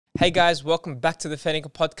Hey guys, welcome back to the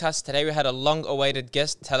FairDinkum podcast. Today we had a long-awaited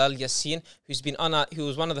guest, Talal Yassine, who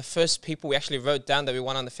was one of the first people we actually wrote down that we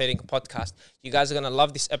want on the FairDinkum podcast. You guys are going to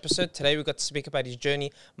love this episode. Today we got to speak about his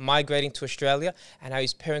journey migrating to Australia and how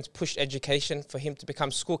his parents pushed education for him to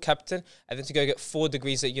become school captain and then to go get 4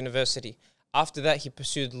 degrees at university. After that, he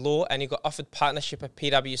pursued law and he got offered partnership at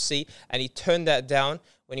PWC, and he turned that down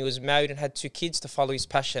when he was married and had 2 kids to follow his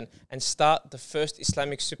passion and start the first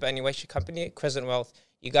Islamic superannuation company, Crescent Wealth.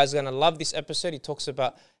 You guys are going to love this episode. He talks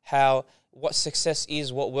about what success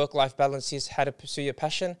is, what work-life balance is, how to pursue your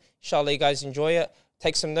passion. Inshallah, you guys enjoy it.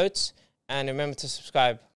 Take some notes and remember to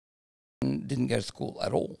subscribe. Didn't go to school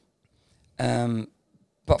at all.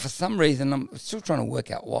 But for some reason, I'm still trying to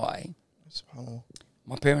work out why.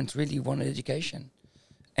 My parents really wanted education.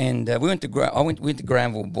 And I went to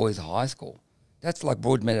Granville Boys High School. That's like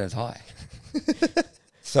Broadmeadows High.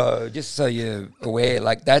 So just so you're aware,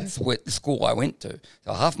 like that's the school I went to.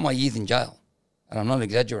 So half my year's in jail, and I'm not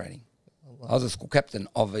exaggerating. Oh, wow. I was a school captain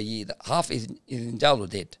of a year that half is in jail or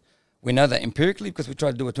dead. We know that empirically because we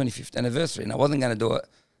tried to do a 25th anniversary, and I wasn't going to do it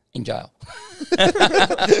in jail.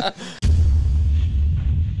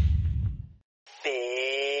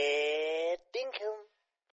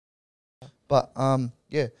 But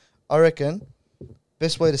yeah, I reckon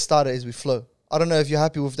best way to start it is with flow. I don't know if you're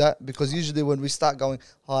happy with that, because usually when we start going,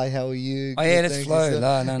 hi, how are you? Oh yeah, let's flow.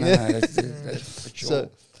 No. That's for sure. So,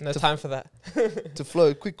 no time for that. To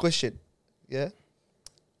flow, quick question. Yeah?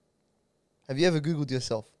 Have you ever Googled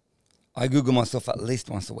yourself? I Google myself at least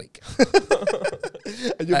once a week.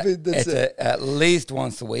 And at least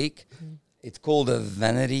once a week. It's called a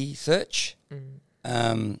vanity search.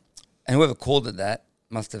 And whoever called it that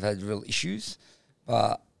must have had real issues.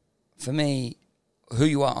 But for me, who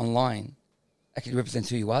you are online actually represents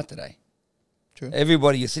who you are today. True.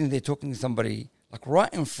 Everybody, you're sitting there talking to somebody, like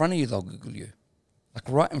right in front of you, they'll Google you. Like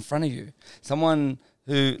right in front of you. Someone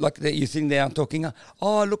who, like you're sitting there and talking,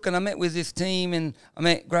 oh, look, and I met with this team, and I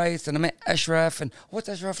met Grace, and I met Ashraf, and what's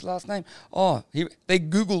Ashraf's last name? Oh, they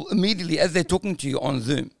Google immediately as they're talking to you on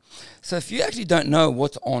Zoom. So if you actually don't know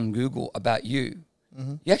what's on Google about you,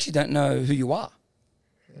 you actually don't know who you are,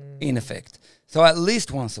 in effect. So at least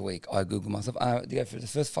once a week, I Google myself. I go through the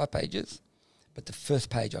first 5 pages. But the first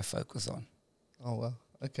page I focus on. Oh, wow.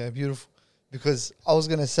 Okay, beautiful. Because I was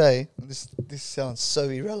going to say, this sounds so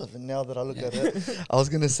irrelevant now that I look at it. I was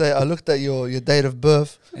going to say, I looked at your date of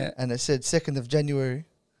birth, and it said 2nd of January.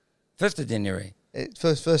 1st of January.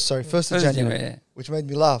 1st of January. Yeah. Which made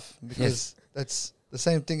me laugh, because that's the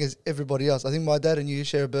same thing as everybody else. I think my dad and you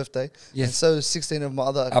share a birthday. Yes. And so 16 of my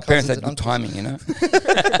other Our parents had and good timing, you know.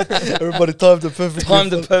 Everybody timed it perfectly.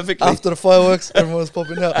 After the fireworks, everyone was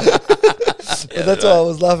popping out. But that's why I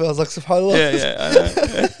was laughing. I was like, subhanAllah. Yeah, I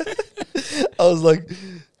know. I was like,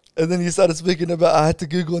 and then you started speaking about I had to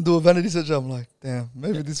Google and do a vanity search. I'm like, damn,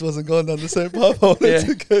 maybe this wasn't going down the same path I wanted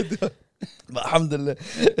to go down. But alhamdulillah,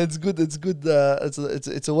 it's good.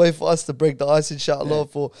 It's a way for us to break the ice, inshallah.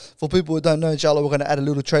 For people who don't know, inshallah, we're going to add a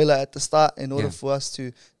little trailer at the start in order for us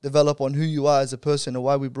to develop on who you are as a person and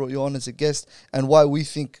why we brought you on as a guest and why we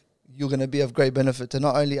think you're going to be of great benefit to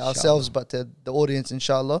not only ourselves but to the audience,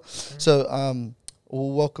 inshallah. So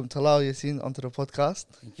we'll welcome Talal Yassine onto the podcast.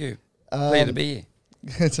 Thank you. Pleasure to be here.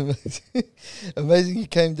 It's amazing. Amazing you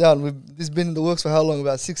came down. This has been in the works for how long?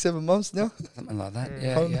 About 6-7 months now? Something like that.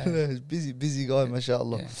 Yeah. He's busy guy,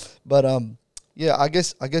 mashallah. Yeah. But yeah, I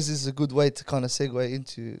guess this is a good way to kind of segue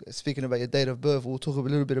into speaking about your date of birth. We'll talk a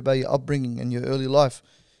little bit about your upbringing and your early life,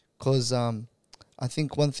 because I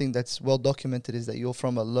think one thing that's well documented is that you're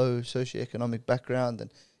from a low socioeconomic background,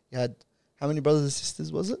 and you had how many brothers and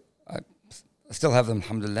sisters was it? I still have them,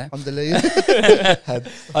 alhamdulillah. Alhamdulillah.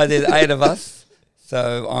 I did 8 of us.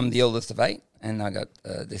 So I'm the eldest of 8, and I got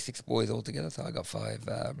there's 6 boys altogether. So I got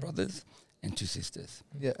 5 brothers and 2 sisters.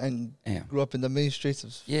 Yeah, and grew up in the main streets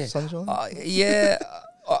of Sunshine.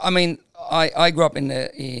 I mean, I grew up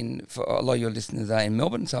for a lot of your listeners are in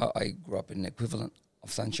Melbourne, so I grew up in the equivalent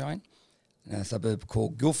of Sunshine, in a suburb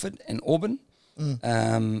called Guildford and Auburn,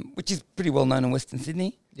 which is pretty well known in Western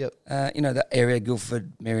Sydney. Yep. You know, the area,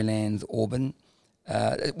 Guildford, Marylands, Auburn,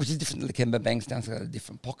 which is different to Lakemba, Bankstown, so got a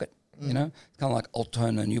different pocket. You know, it's kind of like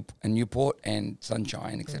Altona and Newport and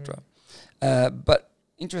Sunshine, etc. But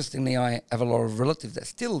interestingly, I have a lot of relatives that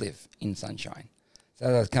still live in Sunshine. So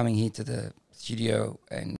as I was coming here to the studio,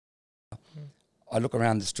 and I look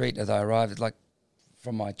around the street as I arrive, it's like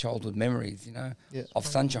from my childhood memories, you know, of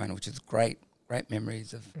Sunshine, which is great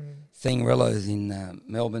memories of seeing Rellos in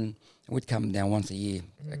Melbourne. We'd come down once a year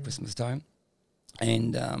at Christmas time.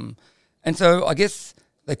 And so I guess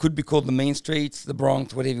they could be called the mean streets, the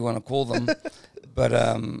Bronx, whatever you want to call them. But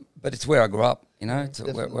but it's where I grew up. You know, it's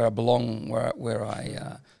Definitely. where I belong, where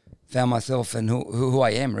I found myself and who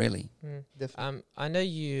I am really. Definitely. I know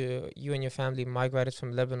you and your family migrated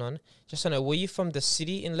from Lebanon. Just to know, were you from the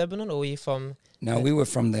city in Lebanon, or were you from? No, we were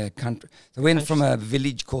from the country. So we went from a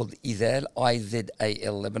village called Izal,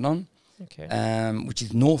 Izal, Lebanon, Okay. which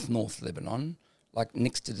is north Lebanon, like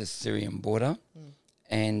next to the Syrian border,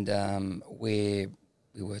 and where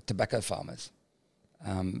we were tobacco farmers,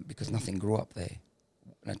 because nothing grew up there.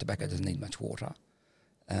 You know, tobacco doesn't need much water.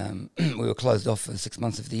 We were closed off for 6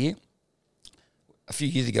 months of the year. A few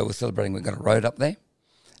years ago, we were celebrating. We got a road up there,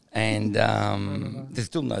 and there's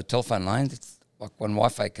still no telephone lines. It's like when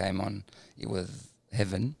Wi-Fi came on, it was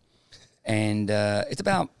heaven. And it's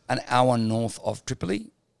about an hour north of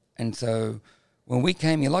Tripoli. And so when we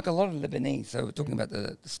came here, like a lot of Lebanese, so we're talking about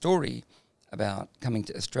the story about coming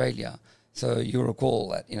to Australia. So you'll recall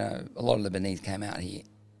that, you know, a lot of Lebanese came out here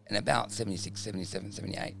in about 76, 77,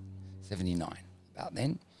 78, 79, about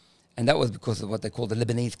then. And that was because of what they call the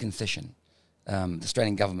Lebanese concession, the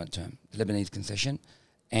Australian government term, the Lebanese concession.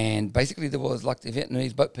 And basically there was like the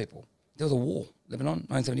Vietnamese boat people. There was a war, Lebanon,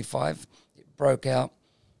 1975. It broke out.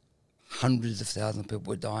 Hundreds of thousands of people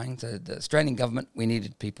were dying. So the Australian government, we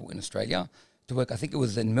needed people in Australia to work. I think it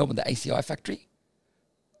was in Melbourne, the ACI factory.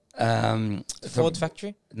 The Ford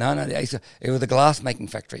factory? No, the ACI. It was a glass making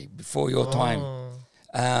factory before your time.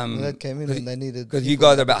 That came in and they needed... Because you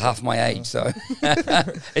guys are about half my age, so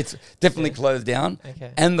it's definitely closed down.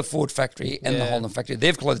 Okay. And the Ford factory and the Holland factory,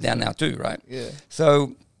 they've closed down now too, right? Yeah.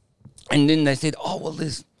 So, and then they said, oh, well,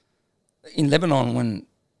 there's... In Lebanon, when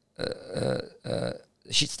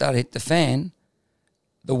shit started to hit the fan,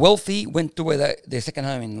 the wealthy went to where their second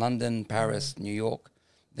home in London, Paris, New York.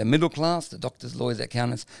 The middle class, the doctors, lawyers,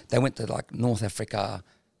 accountants, they went to like North Africa,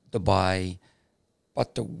 Dubai.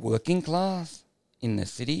 But the working class in the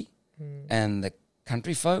city and the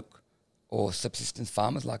country folk or subsistence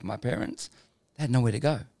farmers like my parents, they had nowhere to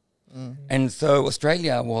go. And so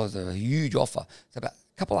Australia was a huge offer. So about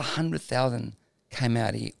a couple of 100,000 came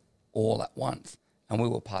out here all at once, and we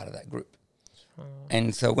were part of that group.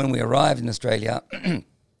 And so when we arrived in Australia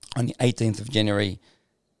on the 18th of January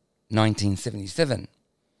 1977,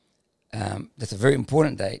 that's a very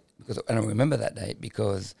important date, because, and I remember that date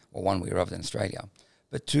because, well, one, we arrived in Australia,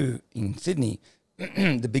 but two, in Sydney,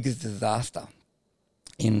 the biggest disaster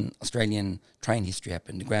in Australian train history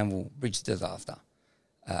happened, the Granville Bridge disaster.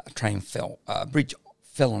 A bridge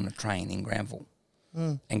fell on a train in Granville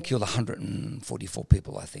and killed 144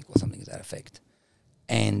 people, I think, or something to that effect.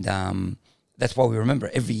 And that's why we remember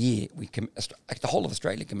every year. The whole of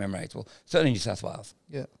Australia commemorates. Well, certainly New South Wales.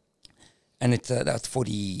 Yeah. And it's that's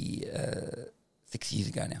 46 years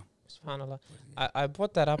ago now. SubhanAllah. I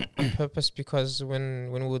brought that up on purpose because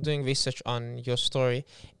when we were doing research on your story,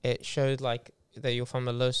 it showed like that you're from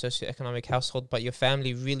a low socioeconomic household, but your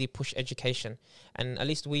family really push education. And at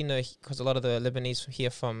least we know, because a lot of the Lebanese here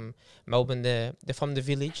from Melbourne, they're from the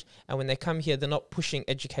village, and when they come here, they're not pushing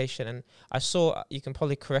education. And I saw, you can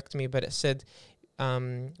probably correct me, but it said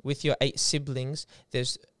with your 8 siblings,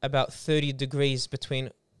 there's about 30 degrees between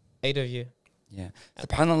 8 of you. Yeah.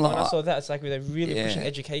 When I SubhanAllah. saw that, it's like they're really pushing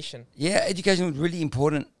education. Yeah, education was really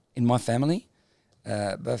important in my family.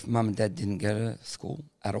 Both mum and dad didn't go to school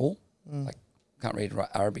at all. Like, can't read or write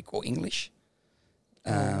Arabic or English.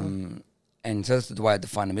 And so that's the way I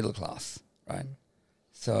define the middle class, right?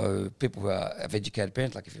 So people who have educated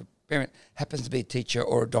parents, like if your parent happens to be a teacher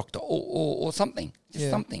or a doctor or something, just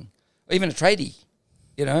something, or even a tradie,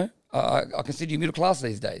 you know, I consider you middle class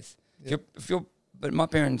these days. But my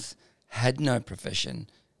parents had no profession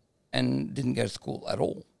and didn't go to school at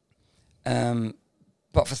all.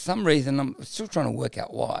 But for some reason, I'm still trying to work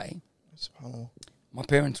out why. My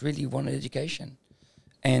parents really wanted education,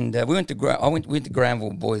 and we went to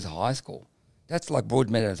Granville Boys High School. That's like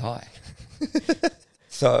Broadmeadows High.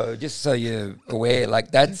 So just so you're aware,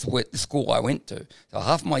 like that's the school I went to. So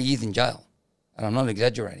half my year's in jail, and I'm not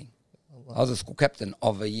exaggerating. I was a school captain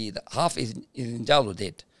of a year that half is in jail or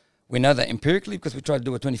dead. We know that empirically because we tried to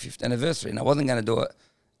do a 25th anniversary, and I wasn't going to do it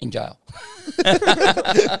in jail.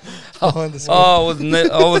 I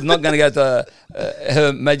was not going to go to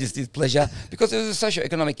Her Majesty's pleasure because it was a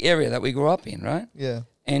socio-economic area that we grew up in, right? Yeah.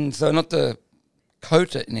 And so not to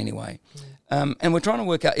coat it in any way. And we're trying to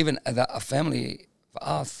work out, even as a family, for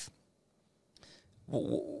us,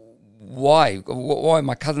 why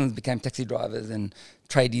my cousins became taxi drivers and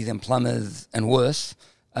tradies and plumbers and worse,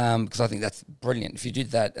 because I think that's brilliant. If you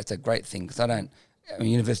did that, that's a great thing, because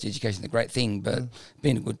university education is a great thing, but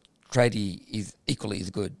being a good tradie is equally as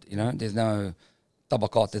good, you know. There's no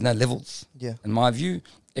tabaqat, there's no levels. Yeah. In my view,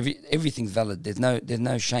 everything's valid. There's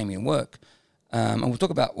no shame in work. And we'll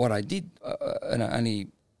talk about what I did.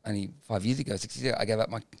 Only 5 years ago, 6 years ago, I gave up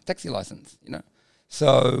my taxi license.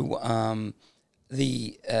 So and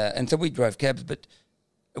so we drove cabs, but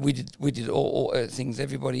we did all things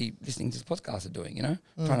everybody listening to this podcast are doing.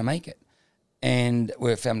 Trying to make it. And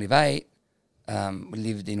we're a family of 8. We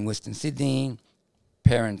lived in Western Sydney.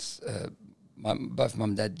 Parents, both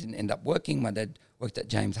mum and dad didn't end up working. My dad worked at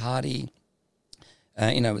James Hardie.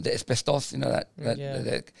 With the asbestos, that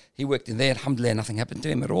he worked in there. Alhamdulillah, nothing happened to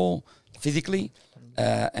him at all physically,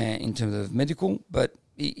 in terms of medical, but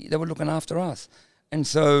they were looking after us. And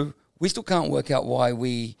so we still can't work out why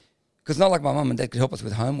because it's not like my mum and dad could help us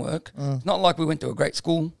with homework. It's not like we went to a great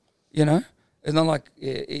school, It's not like,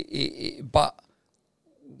 but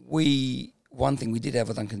one thing we did have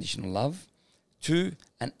was unconditional love. 2,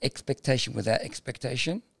 an expectation without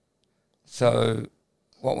expectation. So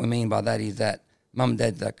what we mean by that is that mum and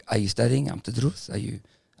dad, like, are you studying? Tadrus? How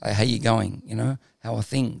are you going? How are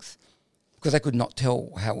things? Because I could not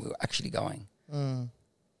tell how we were actually going.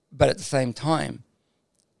 But at the same time,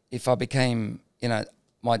 if I became,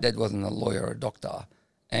 my dad wasn't a lawyer or a doctor,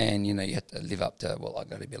 and, you had to live up to, well, I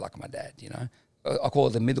got to be like my dad, I call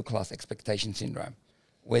it the middle class expectation syndrome,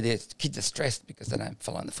 where their kids are stressed because they don't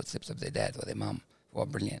follow in the footsteps of their dad or their mum, who are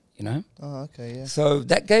brilliant, Oh, okay, yeah. So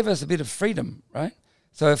that gave us a bit of freedom, right?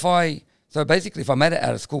 So basically, if I made it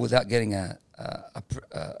out of school without getting a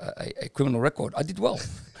criminal record, I did well.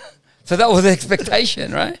 So that was the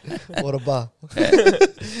expectation, right? What a bar.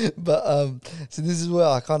 But so this is where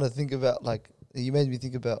I kind of think about, like, you made me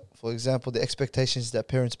think about, for example, the expectations that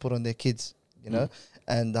parents put on their kids,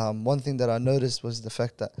 And one thing that I noticed was the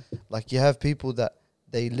fact that, like, you have people that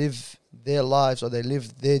they live their lives or they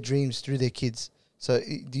live their dreams through their kids. So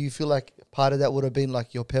do you feel like part of that would have been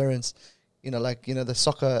like your parents, the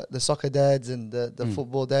soccer dads and the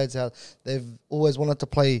football dads, how they've always wanted to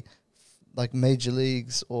play like major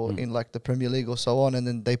leagues or in like the Premier League or so on, and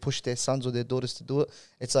then they push their sons or their daughters to do it.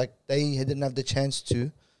 It's like they didn't have the chance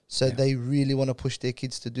to, so they really want to push their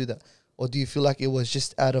kids to do that. Or do you feel like it was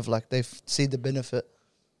just out of like they see the benefit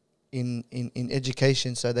in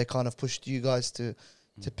education, so they kind of pushed you guys to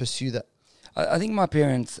pursue that? I think my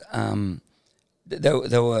parents, they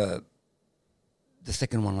were the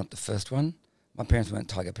second one, not the first one. My parents weren't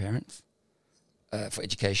tiger parents for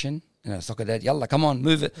education. Soccer dad, yalla, come on,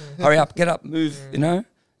 move it, hurry up, get up, move, It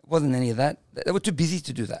wasn't any of that. They were too busy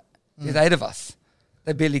to do that. There's 8 of us.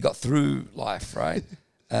 They barely got through life, right?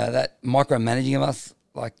 That micromanaging of us,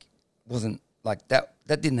 like, wasn't like that.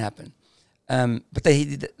 That didn't happen. But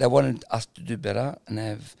they wanted us to do better and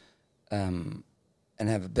have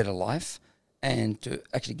a better life and to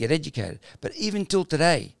actually get educated. But even till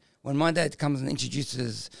today, when my dad comes and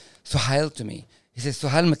introduces Suhail to me, he says,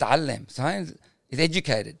 Suhail muta'allim. Suhail is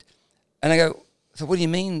educated. And I go, so what do you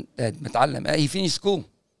mean, Dad, muta'allim? He finished school.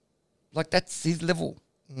 Like, that's his level,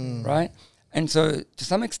 right? And so, to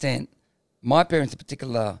some extent, my parents in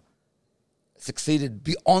particular succeeded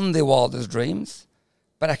beyond their wildest dreams,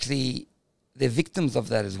 but actually they're victims of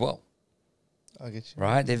that as well. I get you.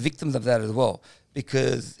 Right? They're victims of that as well.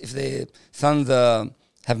 Because if their sons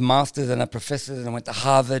have masters and are professors and went to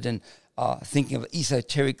Harvard and are thinking of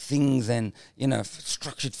esoteric things and,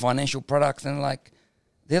 structured financial products, and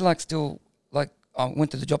they're like still like, I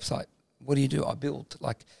went to the job site. What do you do? I build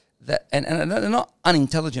like that. And they're not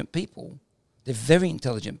unintelligent people. They're very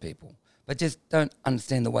intelligent people, but just don't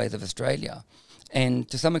understand the ways of Australia. And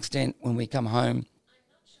to some extent, when we come home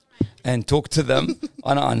and talk to them,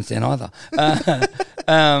 I don't understand either,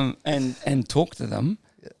 and talk to them,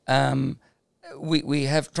 we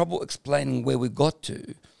have trouble explaining where we got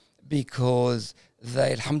to, because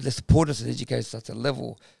they, alhamdulillah, support us and educate us at a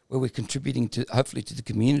level where we're contributing to, hopefully, to the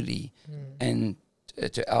community and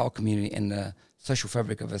to our community and the social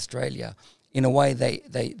fabric of Australia in a way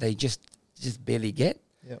they just barely get.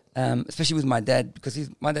 Yep. Especially with my dad, because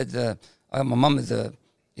my mum is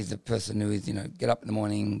a person who is, get up in the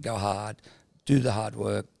morning, go hard, do the hard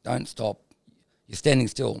work, don't stop. You're standing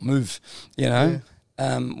still, move, Yeah.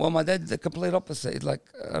 Well, my dad's the complete opposite. He's like,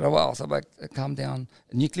 well, so I'm like, calm down.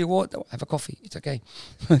 Nuclear war, have a coffee. It's okay.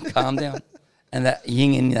 Calm down. And that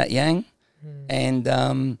yin and that yang.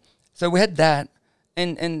 And so we had that.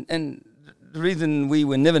 And the reason we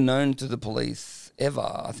were never known to the police ever,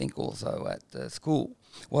 I think also at school,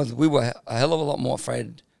 was we were a hell of a lot more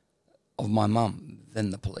afraid of my mum than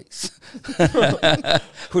the police.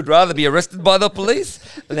 Who'd rather be arrested by the police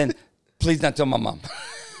than, please don't tell my mum.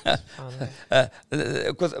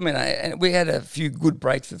 Because and we had a few good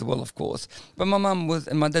breaks as well, of course. But my mum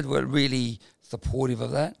and my dad were really supportive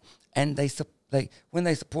of that, and they when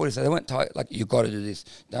they supported us, they weren't tight, like, you got to do this,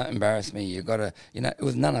 don't embarrass me, you got to, it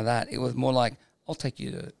was none of that. It was more like, I'll take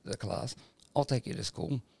you to the class, I'll take you to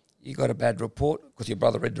school. You got a bad report because your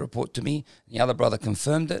brother read the report to me, and the other brother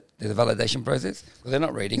confirmed it. There's a validation process because they're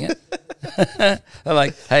not reading it. They're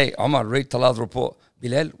like, hey, I'm going to read Talal's report.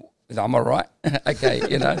 Bilal, am I right? Okay,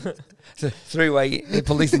 It's a three-way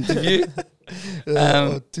police interview.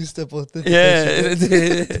 Two-step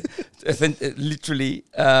authentication. Yeah, literally.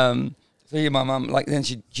 So my mum, then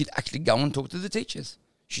she'd actually go and talk to the teachers.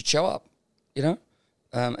 She'd show up,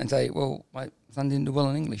 and say, well, my son didn't do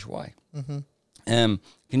well in English. Why? Mm-hmm.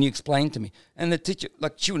 Can you explain to me? And the teacher,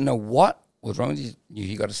 she wouldn't know what was wrong with you.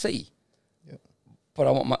 You got to see. Yep.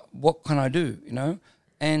 But what can I do?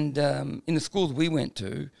 And in the schools we went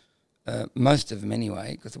to, most of them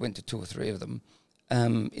anyway, because I went to 2 or 3 of them.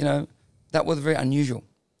 That was very unusual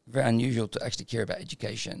to actually care about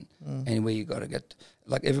education and where you got to get.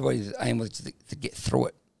 Like, everybody's aim was to get through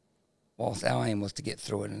it, whilst our aim was to get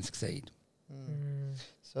through it and succeed.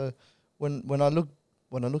 So when I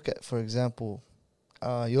look at, for example,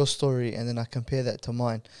 your story, and then I compare that to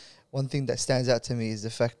mine, one thing that stands out to me is the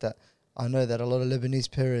fact that I know that a lot of Lebanese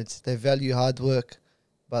parents, they value hard work,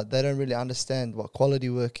 but they don't really understand what quality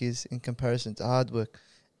work is in comparison to hard work.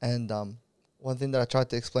 And one thing that I tried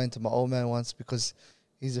to explain to my old man once, because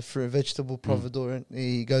he's a fruit and vegetable providor, and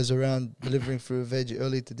he goes around delivering fruit and veg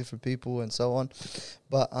early to different people and so on.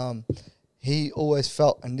 But he always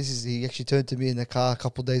felt, and he actually turned to me in the car a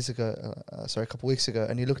couple weeks ago,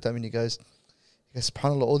 and he looked at me and he goes,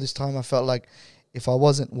 SubhanAllah, all this time I felt like if I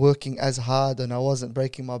wasn't working as hard and I wasn't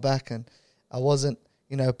breaking my back and I wasn't,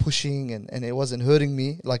 pushing and it wasn't hurting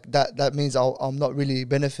me, like that means I'm not really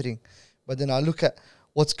benefiting. But then I look at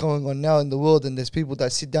what's going on now in the world, and there's people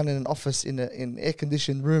that sit down in an office in an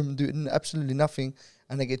air-conditioned room doing absolutely nothing,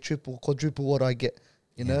 and they get triple, quadruple what I get,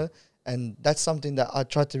 you know? And that's something that I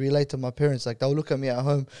try to relate to my parents. Like, they'll look at me at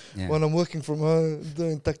home when I'm working from home,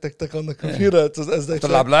 doing tuck on the computer, as they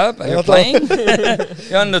say. Are you playing?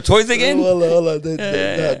 You're on the toys again?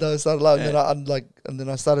 They started laughing. And then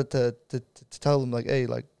I started to tell them, like, hey,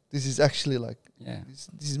 like, this is actually, like,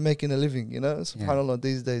 this is making a living, SubhanAllah,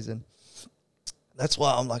 these days. And that's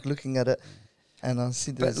why I'm, like, looking at it. And I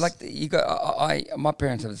see this. But, like, my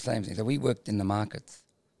parents have the same thing. So we worked in the markets.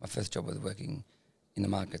 My first job was working in the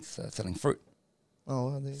markets selling fruit.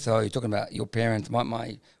 So you're talking about your parents.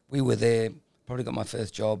 We were there, probably got my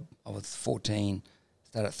first job. I was 14,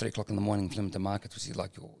 started at 3 o'clock in the morning, flew into markets, which is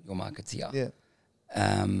like your markets here. Yeah.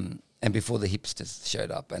 And before the hipsters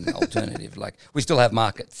showed up and alternative, like, we still have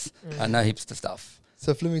markets. No hipster stuff.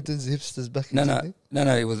 So Flemington's hipsters back in Sydney?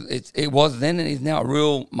 No, it was then, and it's now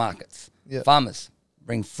real markets. Yep. Farmers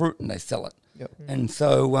bring fruit and they sell it. Yep. And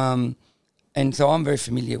so I'm very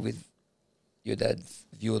familiar with your dad's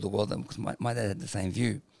view of the world, because my dad had the same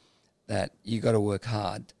view, that you got to work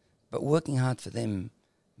hard, but working hard for them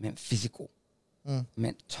meant physical,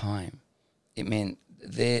 meant time. It meant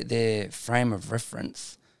their frame of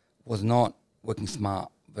reference was not working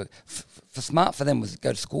smart, but for smart for them was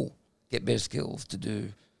go to school, get better skills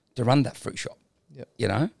to run that fruit shop. Yep.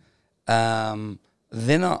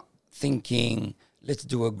 They're not thinking, let's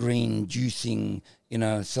do a green juicing,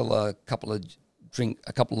 sell a couple of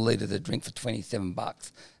litres of drink for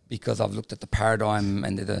 $27 because I've looked at the paradigm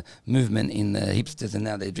and the movement in the hipsters, and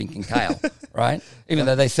now they're drinking kale, right? Even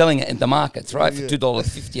though they're selling it in the markets, right, for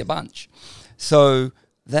 $2.50 a bunch. So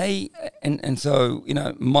so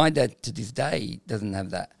my dad to this day doesn't have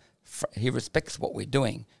that. He respects what we're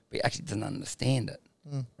doing, but he actually doesn't understand it,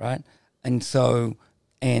 right? And so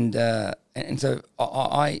I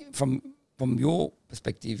from your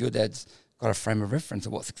perspective, your dad's got a frame of reference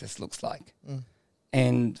of what success looks like.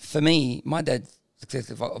 And for me, my dad's success,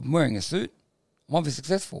 if I'm wearing a suit, I'm obviously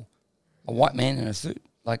successful. A white man in a suit,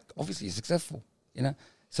 like, obviously you're successful,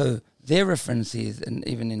 So their reference is, and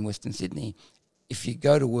even in Western Sydney, if you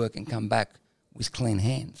go to work and come back with clean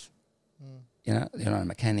hands, you're not a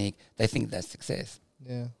mechanic, they think that's success.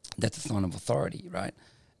 Yeah. That's a sign of authority, right?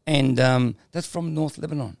 And that's from North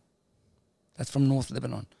Lebanon.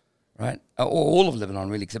 Right? Or all of Lebanon,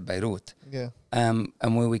 really, except Beirut. Yeah. And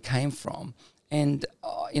where we came from. And,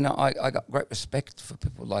 I got great respect for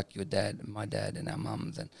people like your dad and my dad and our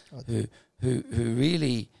mums, and who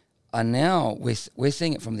really are now, we're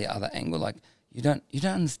seeing it from the other angle, like, you don't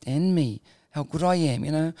understand me, how good I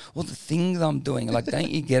am, all the things I'm doing, like, don't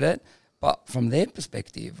you get it? But from their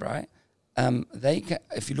perspective, right,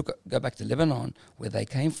 if you go back to Lebanon, where they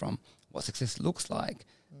came from, what success looks like,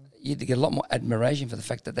 you get a lot more admiration for the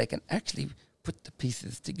fact that they can actually put the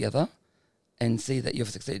pieces together and see that you've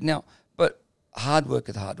succeeded. Now, but hard work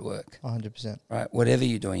is hard work. 100%. Right? Whatever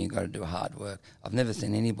you're doing, you've got to do hard work. I've never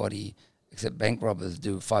seen anybody except bank robbers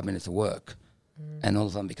do 5 minutes of work and all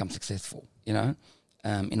of a sudden become successful, you know?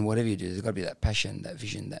 In whatever you do, there's got to be that passion, that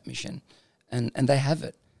vision, that mission. And they have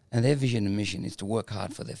it. And their vision and mission is to work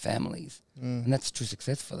hard for their families. And that's true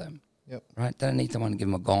success for them. Yep. Right? They don't need someone to give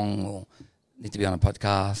them a gong or need to be on a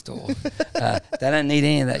podcast or they don't need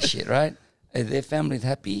any of that shit, right? If their family's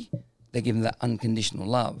happy, they give them that unconditional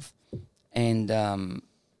love. And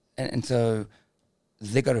so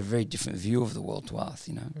they got a very different view of the world to us,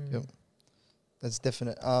 you know. Yep. That's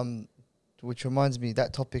definite. Which reminds me,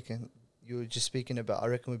 that topic and you were just speaking about, I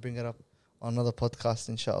reckon we bring it up on another podcast,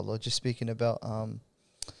 inshallah. Just speaking about,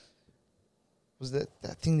 was that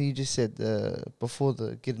thing that you just said before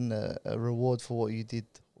getting a reward for what you did?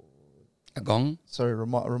 A gong? Sorry,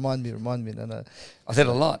 remind me. No. I said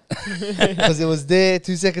a lot. Because it was there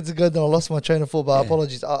 2 seconds ago, then I lost my train of thought, but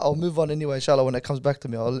apologies. I'll move on anyway, inshallah, when it comes back to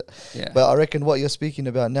me. But I reckon what you're speaking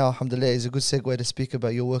about now, alhamdulillah, is a good segue to speak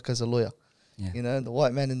about your work as a lawyer. Yeah. You know, the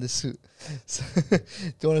white man in the suit. So do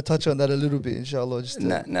you want to touch on that a little bit, inshallah?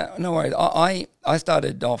 No worries. I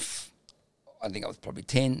started off, I think I was probably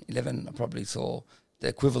 10, 11. I probably saw the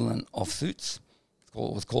equivalent of suits. It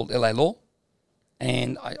was called LA Law.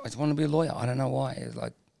 And I just wanted to be a lawyer. I don't know why. It was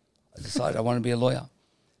like, I decided I wanted to be a lawyer.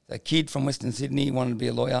 The kid from Western Sydney wanted to be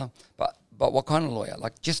a lawyer. But what kind of lawyer?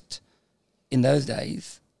 Like just in those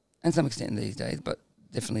days, and some extent in these days, but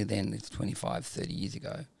definitely then, it's 25, 30 years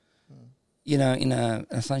ago. You know, in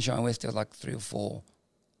a Sunshine West, there was like 3 or 4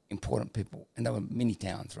 important people. And they were mini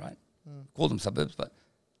towns, right? Call them suburbs, but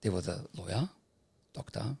there was a lawyer,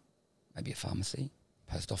 doctor, maybe a pharmacy,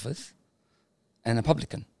 post office, and a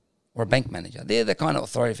publican or a bank manager. They're the kind of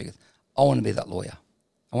authority figures. I want to be that lawyer.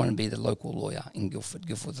 I want to be the local lawyer in Guildford.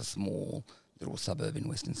 Guildford's a small little suburb in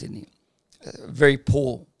Western Sydney. Very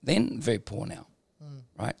poor then, very poor now,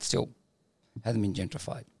 right? Still hasn't been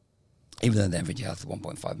gentrified, even though the average house is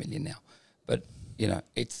 1.5 million now. But, you know,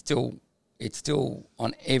 it's still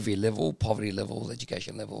on every level, poverty levels,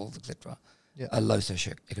 education levels, etc. A low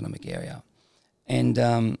socioeconomic area. And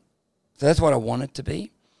so that's what I wanted to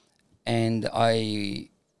be. And I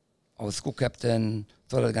was school captain,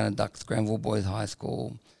 thought I was going to duck Granville Boys High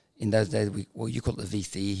School. In those days, you call it the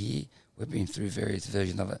VCE here. We've been through various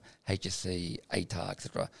versions of it, HSC, ATAR,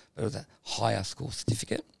 etc. But it was a higher school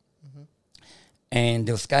certificate. And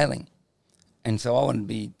there was scaling. And so I wanted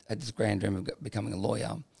to had this grand dream of becoming a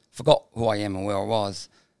lawyer. Forgot who I am and where I was.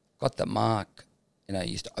 Got the mark, you know,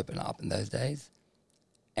 used to open up in those days.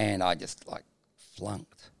 And I just like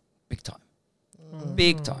flunked big time.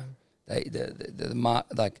 Big time. The mark,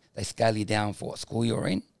 like they scale you down for what school you're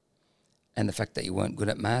in, and the fact that you weren't good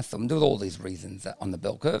at maths. There were all these reasons on the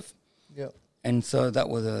bell curve. And so that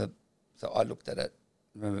was so I looked at it.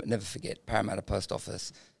 Remember, never forget, Parramatta Post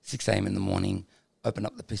Office, 6 a.m. in the morning. Open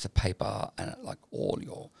up the piece of paper, and like all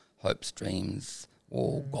your hopes, dreams,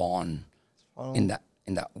 all gone in that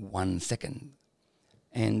 1 second.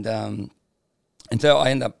 And so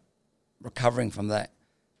I ended up recovering from that,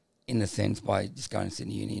 in a sense, by just going to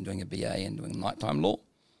Sydney Uni and doing a BA and doing nighttime law.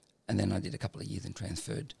 And then I did a couple of years and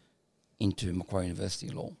transferred into Macquarie University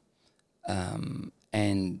Law.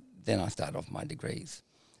 And then I started off my degrees,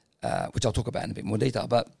 which I'll talk about in a bit more detail.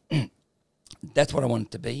 But that's what I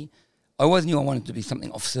wanted to be. I always knew I wanted to be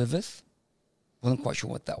something of service. Wasn't quite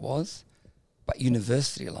sure what that was. But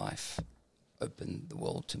university life opened the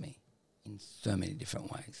world to me in so many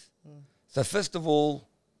different ways. So first of all,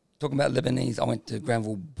 talking about Lebanese, I went to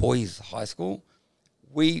Granville Boys High School.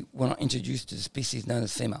 We were not introduced to the species known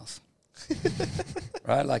as females.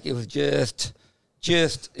 Right? Like it was just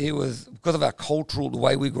it was because of our cultural, the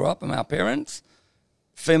way we grew up and our parents,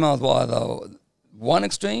 females were either one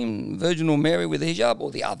extreme, Virginal Mary with hijab,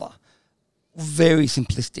 or the other. Very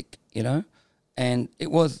simplistic, you know? And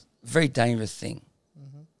it was a very dangerous thing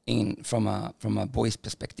from a boy's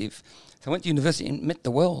perspective. So I went to university and met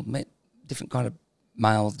the world, met different kind of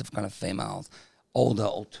males, different kind of females, older,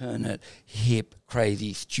 alternate, hip,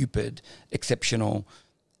 crazy, stupid, exceptional.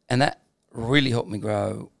 And that really helped me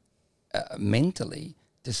grow mentally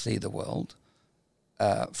to see the world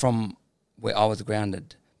from where I was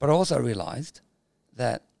grounded. But I also realised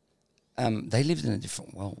that they lived in a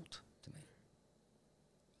different world to me.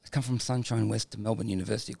 I come from Sunshine West to Melbourne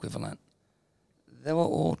University equivalent. They were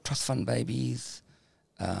all trust fund babies,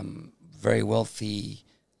 very wealthy,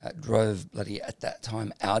 drove at that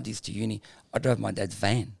time, Audis to uni. I drove my dad's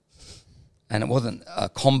van. And it wasn't a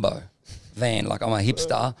combo van like I'm a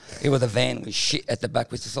hipster. It was a van with shit at the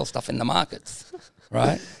back, which is all stuff in the markets,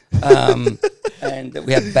 right? And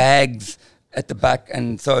we had bags at the back,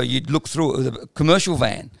 and so you'd look through it. It was a commercial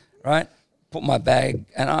van, right? put my bag,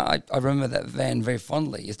 and I remember that van very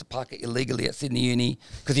fondly. Used to park it illegally at Sydney Uni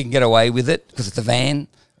because you can get away with it because it's a van,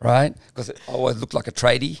 right? Because it always looked like a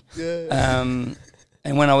tradie. Yeah.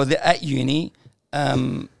 And when I was at uni,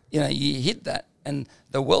 you hid that, and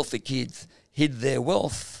the wealthy kids hid their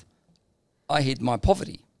wealth. I hid my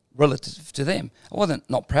poverty relative to them. I wasn't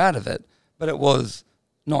not proud of it, but it was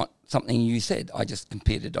not something you said. I just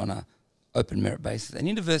competed on a open merit basis, and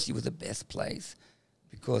university was the best place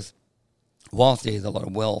because whilst there's a lot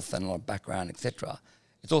of wealth and a lot of background, etc.,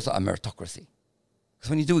 it's also a meritocracy. Because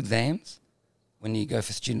when you do exams, when you go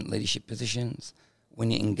for student leadership positions,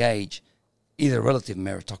 when you engage, is a relative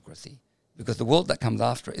meritocracy. Because the world that comes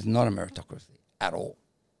after it is not a meritocracy at all,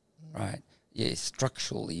 right? Yeah, it's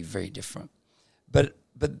structurally very different. But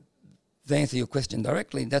to answer your question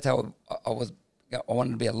directly, that's how I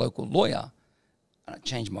wanted to be a local lawyer, and I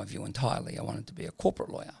changed my view entirely. I wanted to be a corporate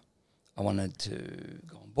lawyer. I wanted to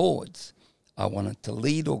go on boards. I wanted to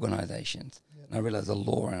lead organisations. Yep. And I realised a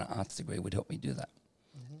law and an arts degree would help me do that.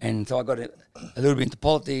 Mm-hmm. And so I got a little bit into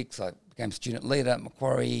politics. I became student leader at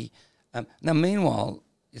Macquarie. Now, meanwhile,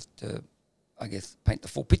 just to, I guess, paint the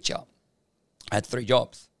full picture, I had 3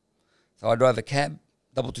 jobs. So I drove a cab,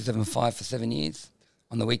 2275 for 7 years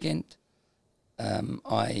on the weekend.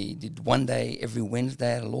 I did 1 day every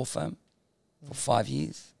Wednesday at a law firm for 5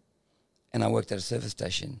 years. And I worked at a service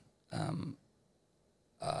station for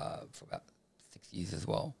about 6 years as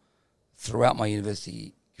well, throughout my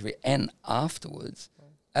university career and afterwards,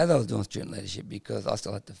 as I was doing student leadership, because I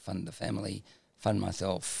still had to fund the family, fund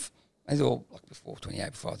myself, as all like before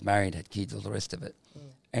 28, before I was married, had kids, all the rest of it.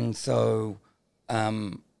 And so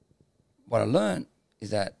what I learned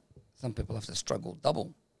is that some people have to struggle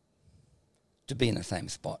double to be in the same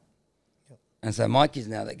spot. Yep. And so my kids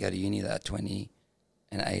now that go to uni, that are 20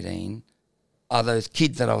 and 18, are those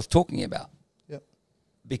kids that I was talking about. Yep.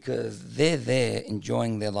 Because they're there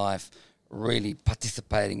enjoying their life, really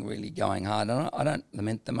participating, really going hard. And I don't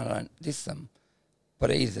lament them, I don't diss them, but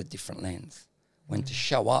it is a different lens. When to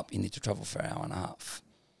show up, you need to travel for an hour and a half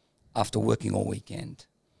after working all weekend.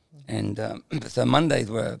 And so Mondays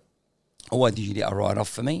were always usually a write-off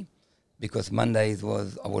for me, because Mondays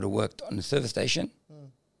was I would have worked on the service station.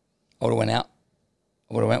 I would have went out.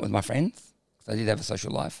 I would have went with my friends, because I did have a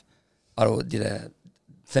social life. I did a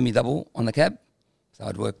semi-double on the cab. So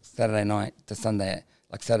I'd work Saturday night to Sunday,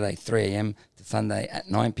 like Saturday 3 a.m. to Sunday at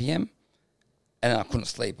 9 p.m. And I couldn't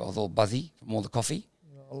sleep. I was all buzzy from all the coffee.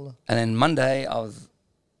 And then Monday, I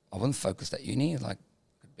wasn't focused at uni. Like,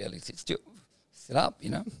 I could barely sit up, you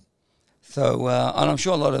know. So, and I'm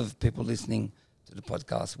sure a lot of people listening to the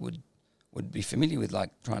podcast would be familiar with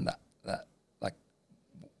like trying to like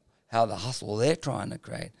how the hustle they're trying to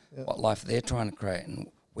create, what life they're trying to create, and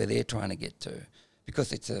where they're trying to get to,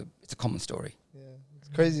 because it's a common story. Yeah, it's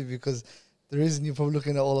crazy, because the reason you're probably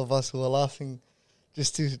looking at all of us who are laughing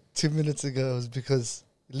just 2 minutes ago is because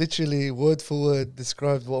literally word for word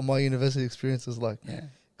described what my university experience was like. Yeah.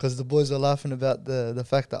 Because the boys were laughing about the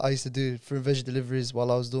fact that I used to do fruit and veg deliveries while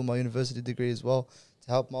I was doing my university degree as well, to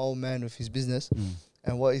help my old man with his business.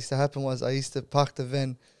 And what used to happen was I used to park the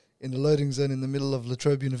van in the loading zone in the middle of La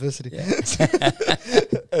Trobe University. Yeah.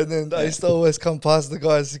 And then I used to always come past the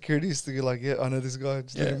guy at security, used to be like, yeah, I know this guy,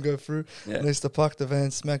 just let him go through. Yeah. And I used to park the van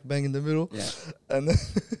smack bang in the middle. Yeah.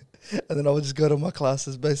 And then I would just go to my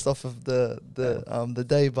classes based off of the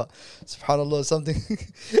day. But subhanAllah, something,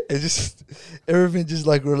 it's just, everything just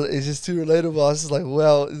like, it's just too relatable. I was just like,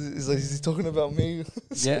 wow, is he talking about me?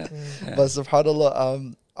 Yeah. But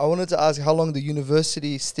subhanAllah, I wanted to ask how long the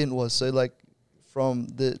university stint was. So like from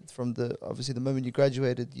the obviously the moment you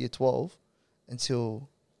graduated year 12 until...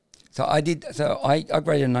 So I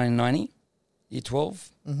graduated in 1990, year 12.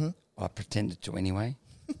 I pretended to anyway.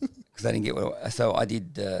 Because I didn't get so I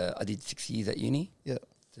did 6 years at uni. Yeah.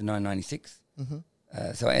 To 1996.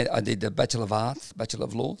 So I did the Bachelor of Arts, Bachelor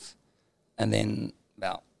of Laws, and then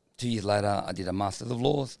about 2 years later I did a Master's of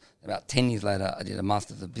Laws. About 10 years later I did a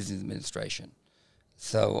Master's of Business Administration.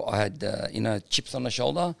 So I had chips on the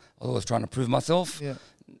shoulder. I was always trying to prove myself. Yeah.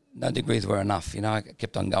 No degrees were enough. I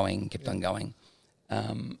kept on going,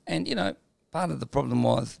 and part of the problem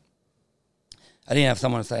was I didn't have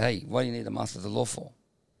someone to say, "Hey, why do you need a Master's of Law for?"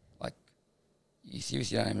 You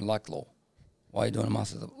seriously don't even like law. Why are you doing a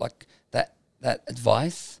master's? Like that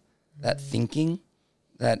advice, that thinking,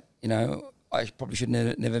 that I probably should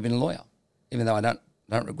never been a lawyer, even though I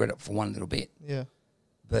don't regret it for one little bit. Yeah.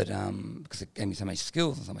 But because it gave me so much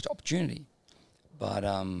skills and so much opportunity, but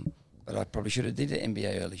I probably should have did an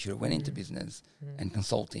MBA early. Should have went into business and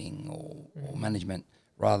consulting or management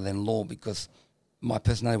rather than law, because my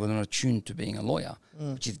personality was not attuned to being a lawyer,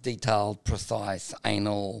 which is detailed, precise,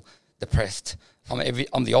 anal. depressed.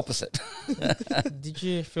 I'm the opposite. Did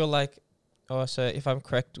you feel like, oh, so if I'm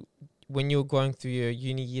correct, when you were going through your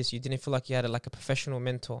uni years, you didn't feel like you had like a professional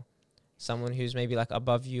mentor, someone who's maybe like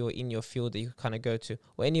above you or in your field that you could kind of go to,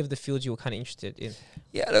 or any of the fields you were kind of interested in?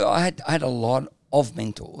 Yeah, look, I had a lot of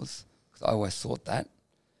mentors because I always thought that,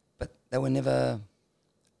 but they were never.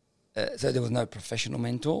 So there was no professional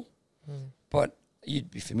mentor, but you'd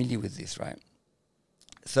be familiar with this, right?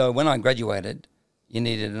 So when I graduated, you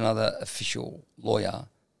needed another official lawyer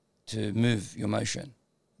to move your motion,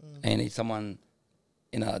 and you need someone,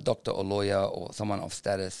 a doctor or lawyer or someone of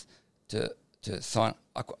status to sign.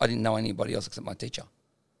 I didn't know anybody else except my teacher.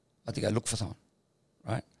 I had to go look for someone,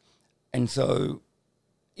 right? And so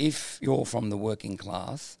if you're from the working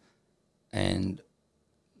class and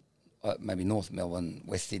maybe North Melbourne,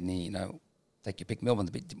 West Sydney, take your pick, Melbourne's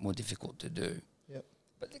a bit more difficult to do. Yep.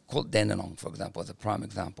 But they call it Dandenong, for example, as a prime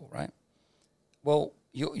example, right? Well,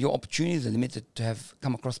 your opportunities are limited to have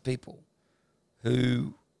come across people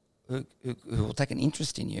who will take an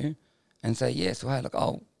interest in you and say, yes, well, hey, look,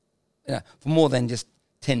 for more than just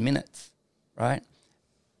 10 minutes, right?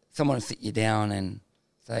 Someone will sit you down and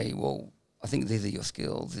say, well, I think these are your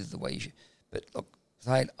skills, this is the way you should. But look,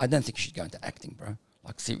 I don't think you should go into acting, bro.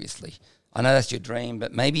 Like, seriously. I know that's your dream,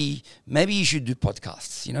 but maybe you should do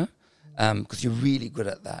podcasts, because you're really good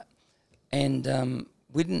at that. And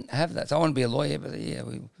we didn't have that. So I want to be a lawyer, but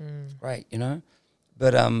it's great,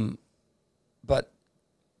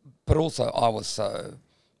 But also I was so,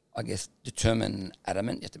 I guess, determined and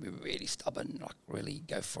adamant. You have to be really stubborn, like really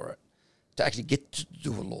go for it to actually get to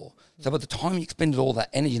do a law. So by the time you expended all that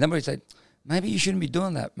energy, nobody said, maybe you shouldn't be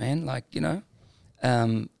doing that, man. Like,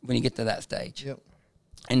 when you get to that stage. Yep.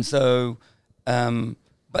 And so,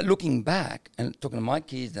 but looking back and talking to my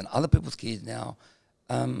kids and other people's kids now,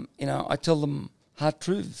 I tell them hard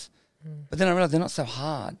truths. But then I realize they're not so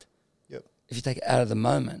hard. Yep. If you take it out of the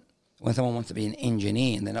moment, when someone wants to be an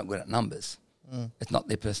engineer and they're not good at numbers, it's not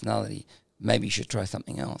their personality. Maybe you should try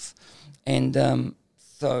something else. And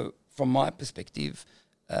so from my perspective,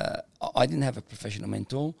 I didn't have a professional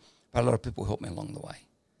mentor, but a lot of people helped me along the way.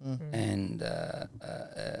 And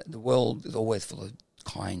the world is always full of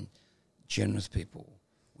kind, generous people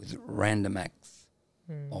with random acts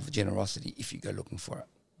of generosity if you go looking for it.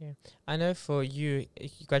 Yeah, I know for you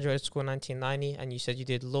graduated school in 1990, and you said you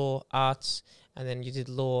did law, arts, and then you did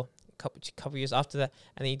law a couple years after that,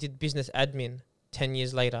 and then you did business admin 10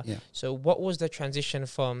 years later. Yeah. So what was the transition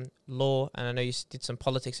from law, and I know you did some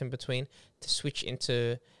politics in between, to switch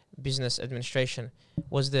into business administration?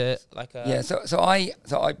 Was there like a... Yeah, so I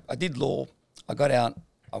did law. I got out.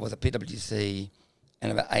 I was a PWC,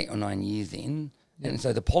 and about 8 or 9 years in. And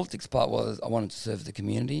so the politics part was I wanted to serve the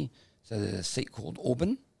community. So there's a seat called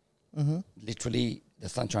Auburn, literally the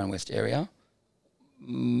Sunshine West area.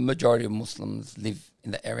 Majority of Muslims live in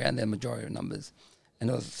the area, and they're majority of numbers. And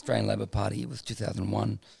it was the Australian Labor Party. It was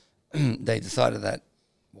 2001. They decided that,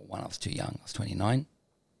 well, one, I was too young. I was 29.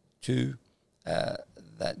 Two,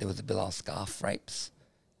 that there was the Bilal scarf rapes.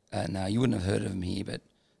 Now, you wouldn't have heard of them here, but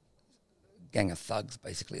a gang of thugs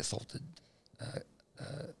basically assaulted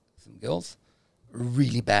some girls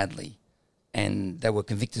really badly. And they were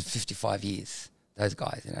convicted 55 years, those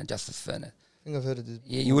guys, Justice Furnace. I think I've heard of this.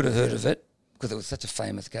 Yeah, you would have heard of it because it was such a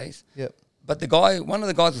famous case. Yep. But one of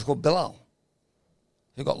the guys was called Bilal,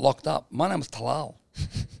 who got locked up. My name was Talal.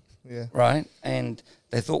 Yeah. Right? And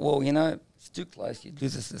they thought, well, it's too close. You'd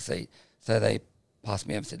lose us the seat. So they passed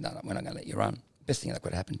me over and said, no, we're not going to let you run. Best thing that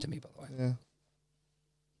could happen to me, by the way. Yeah.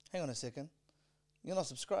 Hang on a second. You're not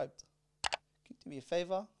subscribed. Can you do me a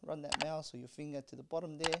favor? Run that mouse or your finger to the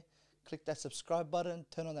bottom there. Click that subscribe button.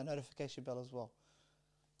 Turn on that notification bell as well.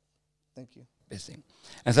 Thank you. Best thing.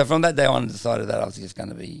 And so from that day on, I decided that I was just going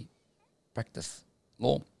to practice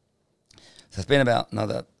law. So it's been about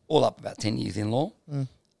about 10 years in law.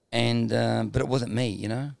 And but it wasn't me,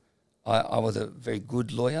 I was a very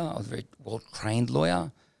good lawyer. I was a very well-trained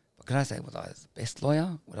lawyer. But can I say, was I the best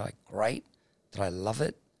lawyer? Was I great? Did I love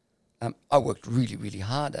it? I worked really, really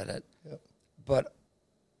hard at it. Yep.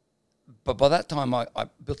 But by that time, I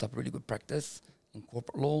built up a really good practice in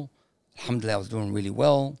corporate law. Alhamdulillah, I was doing really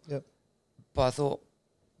well. Yep. But I thought,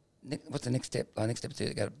 what's the next step? The next step is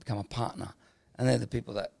to go to become a partner. And they're the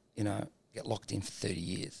people that, get locked in for 30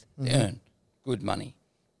 years. They earn good money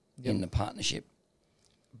in the partnership.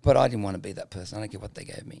 But I didn't want to be that person. I don't care what they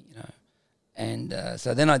gave me, And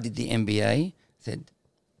so then I did the MBA, said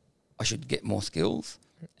I should get more skills.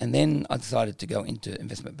 And then I decided to go into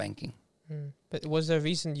investment banking. But was there a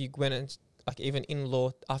reason you went and, even in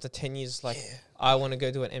law, after 10 years, I want to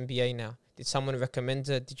go do an MBA now? Did someone recommend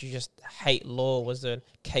it? Did you just hate law? Was there a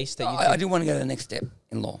case that you I didn't want to go to the next step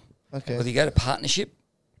in law. Okay. Because you go to partnership,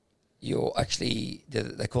 you're actually,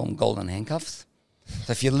 they call them golden handcuffs.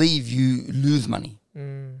 So if you leave, you lose money.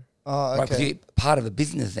 Oh, Right? Because okay. you're part of a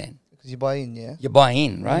business then. Because you buy in, yeah. You buy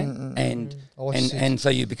in, right? And I watch Suits. and so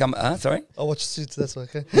you become, sorry? I watch Suits, that's why.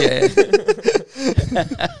 Okay. Yeah.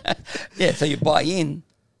 Yeah, so you buy in,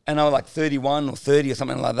 and I was like 31 or 30 or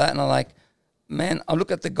something like that, and I'm like, man, I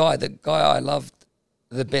look at the guy I loved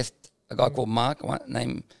the best, a guy called Mark,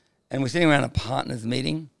 name, and we're sitting around a partners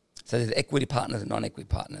meeting. So there's equity partners and non-equity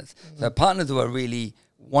partners. So partners who are really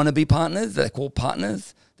wannabe partners, they're called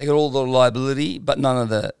partners. They got all the liability, but none of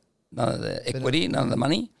the equity, none of the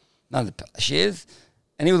money, none of the shares.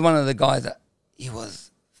 And he was one of the guys that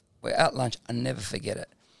we're out lunch, I'll never forget it.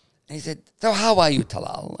 And he said, so how are you,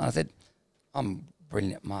 Talal? And I said, I'm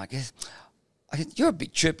brilliant, Mark. Yes. I said, you're a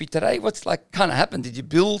bit chirpy today. What's like kind of happened? Did you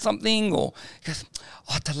build something? Or he goes,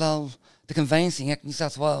 oh, Talal, the Conveyancing Act, New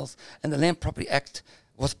South Wales, and the Land Property Act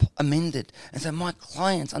was amended. And so my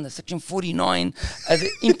clients under Section 49, as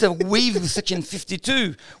it interweaves with Section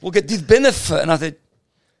 52, will get this benefit. And I said,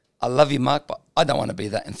 I love you, Mark, but I don't want to be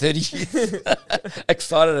that in 30 years.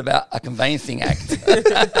 Excited about a Conveyancing Act.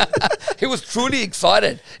 He was truly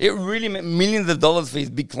excited. It really meant millions of dollars for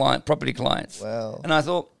his big property clients. Wow. And I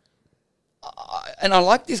thought, and I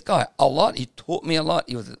liked this guy a lot. He taught me a lot.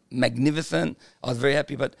 He was magnificent. I was very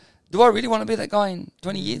happy. But do I really want to be that guy in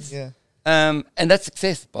 20 years? Yeah. And that's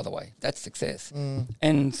success, by the way. That's success.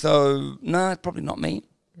 And so, no, it's probably not me.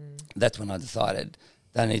 That's when I decided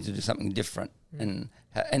that I need to do something different and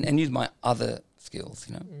use my other skills,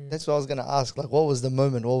 you know. That's what I was going to ask. Like, what was the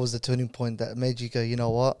moment? What was the turning point that made you go, you know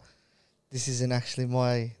what? This isn't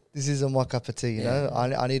my cup of tea, you know?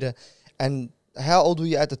 I need to... And how old were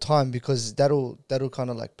you at the time? Because that'll kind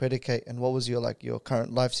of like predicate. And what was your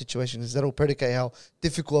current life situation? Is that'll predicate how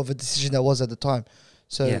difficult of a decision that was at the time?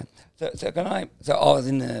 So yeah. So I was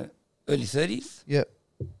in the early 30s. Yeah.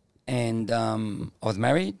 And I was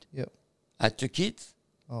married. Yeah. I had 2 kids.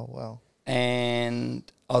 Oh, wow. And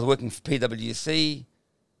I was working for PWC,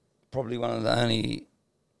 probably one of the only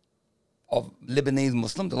of Lebanese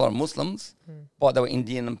Muslims, a lot of Muslims, but they were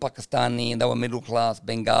Indian and Pakistani, and they were middle class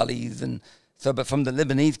Bengalis, and so. But from the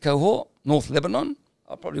Lebanese cohort, North Lebanon,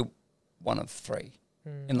 I was probably one of 3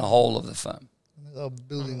 in the whole of the firm.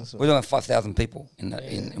 Buildings. We're doing 5,000 people in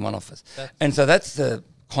one office, and so that's the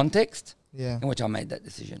context in which I made that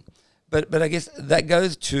decision. But I guess that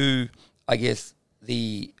goes to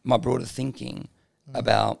my broader thinking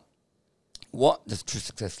about what does true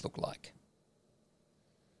success look like.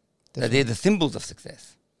 They're the symbols of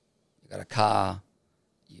success. You got a car,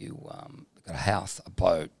 you got a house, a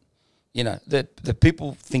boat. You know, the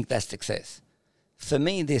people think that's success. For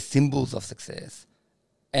me, they're symbols of success,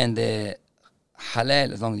 and they're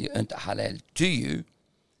halal as long as you earn the halal to you,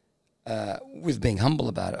 with being humble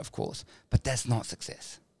about it, of course. But that's not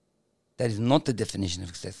success. That is not the definition of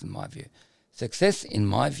success in my view. Success, in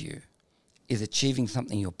my view, is achieving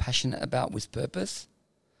something you're passionate about with purpose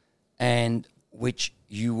and which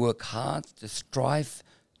you work hard to strive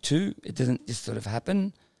to. It doesn't just sort of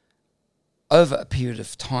happen over a period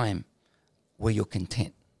of time where you're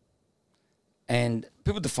content. And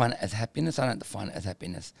people define it as happiness. I don't define it as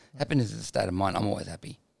happiness. Happiness is a state of mind. I'm always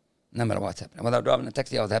happy, no matter what's happening. When I was driving a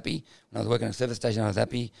taxi, I was happy. When I was working at a service station, I was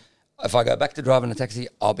happy. If I go back to driving a taxi,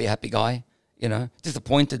 I'll be a happy guy. You know,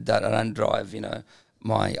 disappointed that I don't drive, you know,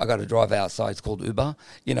 I got to drive outside. It's called Uber,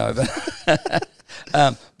 you know.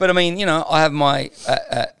 But I mean, you know, I have my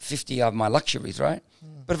 50 of my luxuries, right?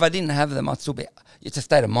 But if I didn't have them, I'd still be. It's a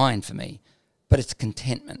state of mind for me, but it's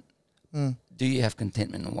contentment. Do you have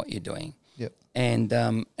contentment in what you're doing? Yep.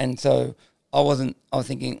 And so I was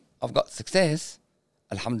thinking I've got success,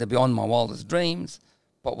 alhamdulillah, beyond my wildest dreams.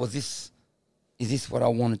 But is this what I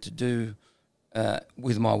wanted to do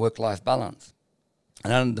with my work-life balance?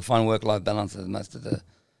 And I don't define work-life balance as most of the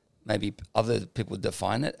maybe other people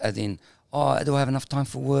define it, as in, oh, do I have enough time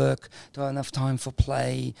for work? Do I have enough time for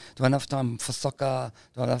play? Do I have enough time for soccer?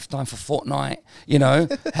 Do I have enough time for Fortnite? You know,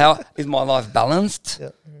 how is my life balanced?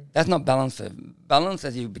 Yep. That's not balanced. Balance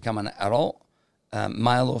as you become an adult,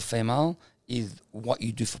 male or female, is what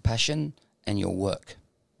you do for passion and your work.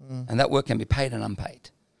 And that work can be paid and unpaid.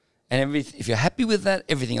 And if you're happy with that,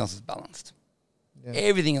 everything else is balanced. Yeah.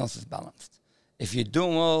 Everything else is balanced. If you're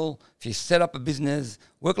doing well, if you set up a business,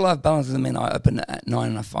 work-life balance doesn't mean I open it at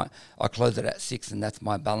 9 and I close it at 6 and that's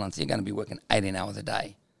my balance. You're going to be working 18 hours a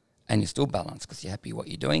day and you're still balanced because you're happy with what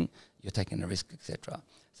you're doing, you're taking a risk, etc.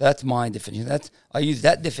 So that's my definition. I use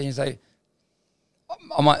that definition to say,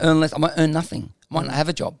 I might earn less, I might earn nothing. I might not have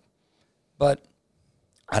a job, but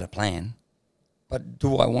I had a plan. But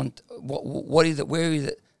do I want, what is it, where is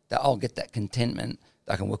it that I'll get that contentment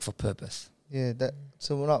that I can work for purpose. Yeah,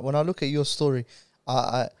 so when I look at your story,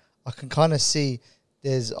 I can kind of see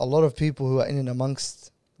there's a lot of people who are in and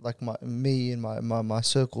amongst like me and my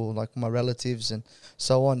circle, like my relatives and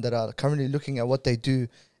so on, that are currently looking at what they do.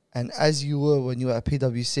 And as you were when you were at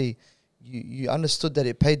PWC, you understood that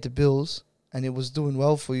it paid the bills and it was doing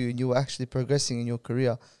well for you and you were actually progressing in your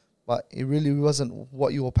career, but it really wasn't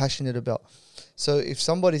what you were passionate about. So if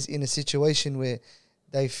somebody's in a situation where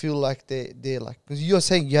they feel like they're like, because you're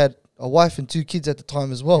saying you had a wife and 2 kids at the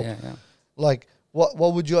time as well. Yeah. Like, what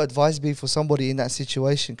would your advice be for somebody in that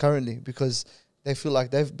situation currently? Because they feel like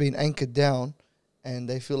they've been anchored down and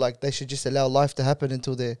they feel like they should just allow life to happen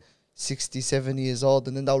until they're 60, 70 years old,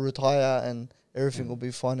 and then they'll retire and everything will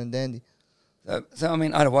be fine and dandy. So I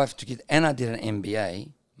mean, I had a wife, 2 kids, and I did an MBA,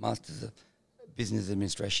 Masters of Business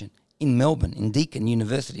Administration, in Melbourne, in Deakin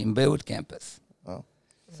University, in Burwood campus. Wow.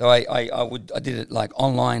 So I did it like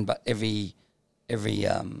online, but every 3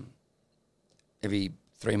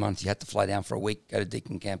 months you had to fly down for a week, go to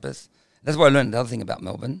Deakin campus. That's where I learned the other thing about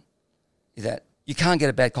Melbourne, is that you can't get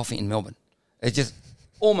a bad coffee in Melbourne. It's just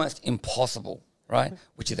almost impossible, right?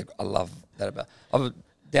 Which is I love that about. I was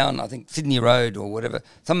down, I think, Sydney Road or whatever,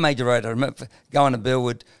 some major road. I remember going to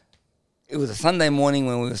Burwood. It was a Sunday morning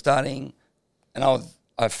when we were starting, and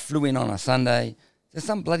I flew in on a Sunday. There's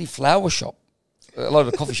some bloody flower shop. A lot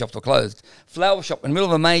of the coffee shops were closed. Flower shop in the middle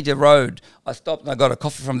of a major road. I stopped and I got a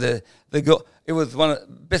coffee from the girl. It was one of the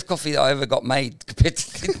best coffee that I ever got made compared to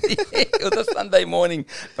Sydney. It was a Sunday morning,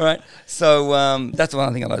 all right? So that's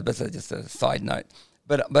one thing I learned. That's just a side note.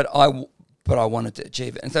 But I wanted to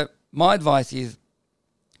achieve it. And so my advice is,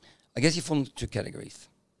 I guess you fall into 2 categories.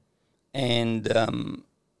 And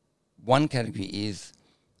one category is,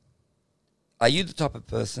 are you the type of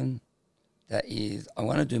person that is, I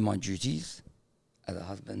want to do my duties as a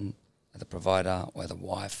husband, as a provider, or as a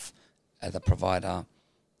wife, as a provider,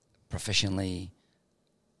 professionally,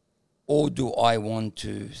 or do I want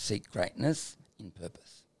to seek greatness in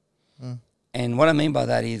purpose? And what I mean by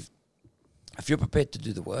that is, if you're prepared to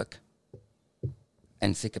do the work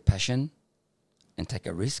and seek a passion and take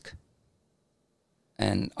a risk,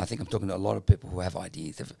 and I think I'm talking to a lot of people who have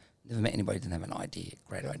ideas. I've never met anybody who doesn't have an idea,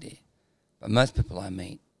 great idea. But most people I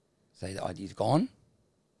meet say the idea's gone,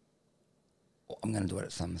 or I'm going to do it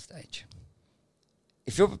at some stage.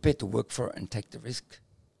 If you're prepared to work for it and take the risk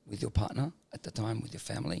with your partner at the time, with your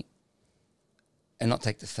family, and not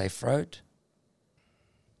take the safe road,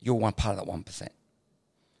 you're one part of that 1%.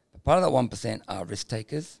 But part of that 1% are risk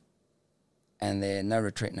takers, and they're no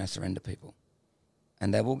retreat, no surrender people.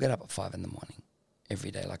 And they will get up at 5 a.m. every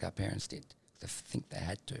day like our parents did. They think they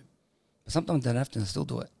had to. But sometimes they don't have to and still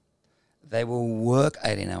do it. They will work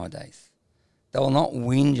 18-hour days. They will not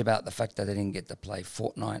whinge about the fact that they didn't get to play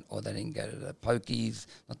Fortnite or they didn't go to the pokies.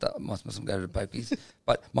 Not that most Muslims go to the pokies.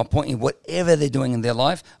 But my point is, whatever they're doing in their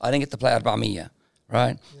life, I didn't get to play Arba'amiyya,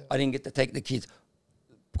 right? Yeah. I didn't get to take the kids.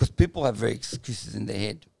 Because people have very excuses in their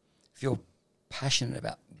head. If you're passionate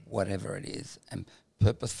about whatever it is and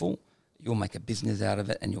purposeful, you'll make a business out of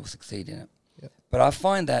it and you'll succeed in it. Yeah. But I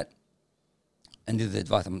find that, and this is the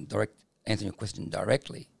advice, I'm answering your question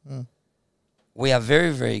directly, we are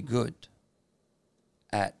very, very good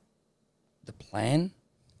at the plan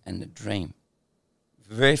and the dream.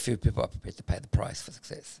 Very few people are prepared to pay the price for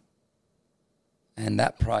success. And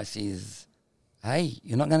that price is, hey,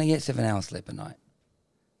 you're not going to get 7 hours sleep a night.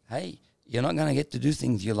 Hey, you're not going to get to do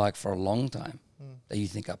things you like for a long time that you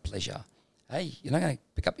think are pleasure. Hey, you're not going to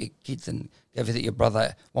pick up your kids and go visit your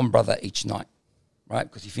brother, one brother each night, right?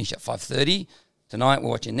 Because you finish at 5:30. Tonight we're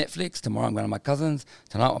watching Netflix. Tomorrow I'm going to my cousins.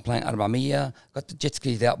 Tonight we're playing Arba'amiyya. Got the jet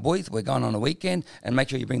skis out, boys. We're going on a weekend. And make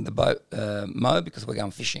sure you bring the boat, Mo, because we're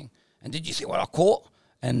going fishing. And did you see what I caught?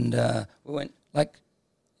 And we went, like,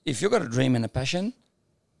 if you've got a dream and a passion,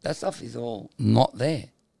 that stuff is all not there.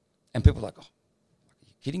 And people are like, oh, are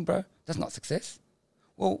you kidding, bro? That's not success.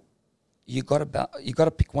 Well, you got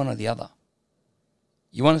to pick one or the other.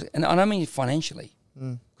 You want to, and I don't mean financially,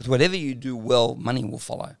 because whatever you do well, money will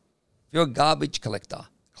follow. If you're a garbage collector,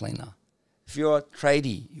 cleaner. If you're a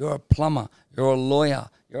tradie, you're a plumber, you're a lawyer,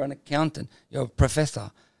 you're an accountant, you're a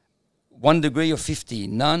professor. 1 degree or 50,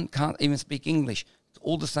 none, can't even speak English. It's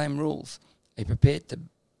all the same rules. Are you prepared to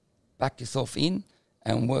back yourself in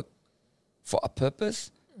and work for a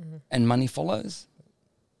purpose and money follows?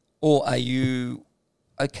 Or are you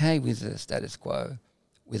okay with the status quo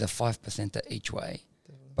with a 5% each way?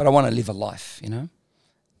 But I want to live a life, you know?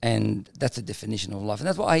 And that's a definition of life. And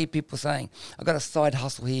that's what I hear people saying. I've got a side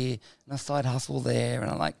hustle here and a side hustle there. And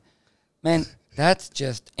I'm like, man, that's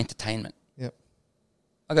just entertainment. Yep.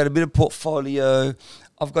 I got a bit of portfolio.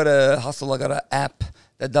 I've got a hustle. I got an app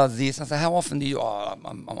that does this. I say, how often do you? Oh, I'm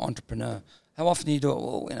an entrepreneur. How often do you do it?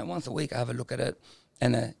 Well, once a week I have a look at it,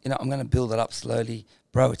 and I'm going to build it up slowly,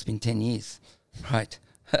 bro. It's been 10 years, right?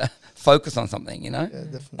 Focus on something, Yeah,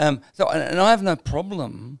 definitely. So, and I have no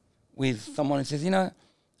problem with someone who says,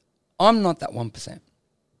 I'm not that 1%.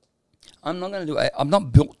 I'm not going to do it. I'm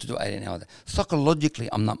not built to do 18 hours. Psychologically,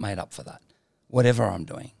 I'm not made up for that. Whatever I'm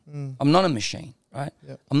doing, I'm not a machine, right?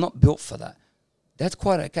 Yep. I'm not built for that. That's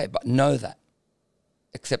quite okay, but know that,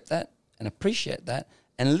 accept that, and appreciate that,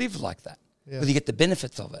 and live like that, because you get the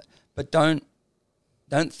benefits of it. But don't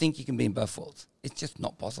think you can be in both worlds. It's just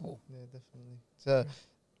not possible. Yeah, definitely. So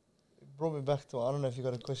it brought me back to, I don't know if you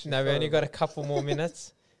got a question. No, we only got a couple more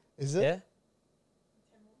minutes. Is it? Yeah.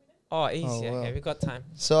 Oh, easy. Oh, wow. Okay, we got time.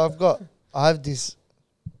 So I have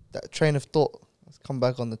that train of thought. Let's come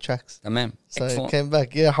back on the tracks. Amen. So Excellent. it came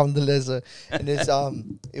back, yeah, alhamdulillah. So, and it's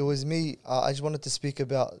it was me. I just wanted to speak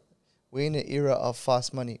about, we're in an era of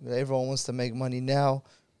fast money. Everyone wants to make money now,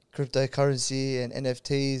 cryptocurrency and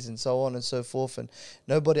NFTs and so on and so forth, and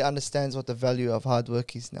nobody understands what the value of hard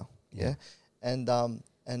work is now. Yeah, and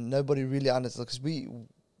nobody really understands, because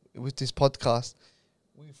with this podcast,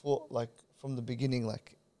 we thought, like, from the beginning,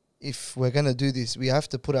 like, if we're gonna do this, we have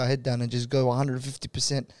to put our head down and just go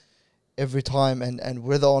 150% every time, and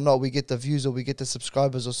whether or not we get the views or we get the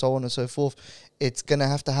subscribers or so on and so forth, it's gonna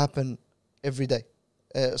have to happen every day.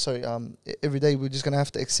 Every day we're just gonna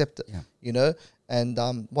have to accept it, And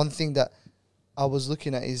one thing that I was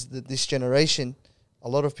looking at is that this generation, a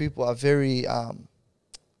lot of people are very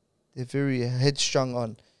they're very headstrong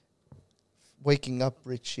on waking up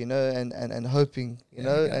rich, and hoping, if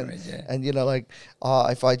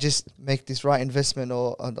I just make this right investment,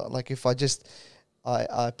 or like if I just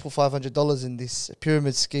I put $500 in this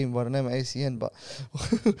pyramid scheme by the name of ACN, but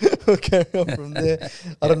we'll carry on from there.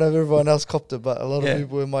 I don't know if everyone else copped it, but a lot of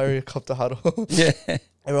people in my area copped the huddle.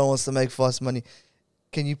 Everyone wants to make fast money.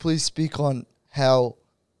 Can you please speak on how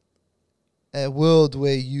a world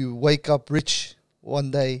where you wake up rich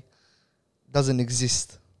one day doesn't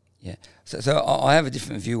exist? Yeah. So I have a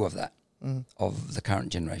different view of that, of the current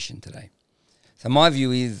generation today. So my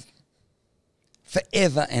view is,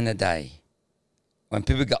 forever and a day, when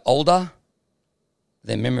people get older,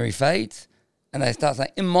 their memory fades, and they start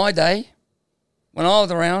saying, in my day, when I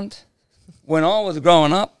was around, when I was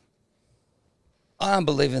growing up, I don't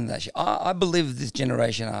believe in that shit. I believe this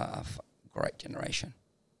generation are a great generation.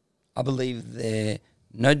 I believe they're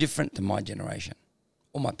no different to my generation,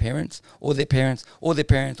 or my parents, or their parents, or their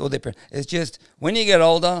parents, or their parents. It's just, when you get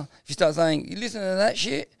older, if you start saying, you listen to that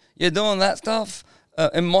shit, you're doing that stuff,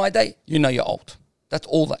 in my day, you're old. That's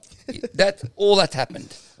all that's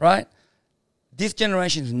happened, right? This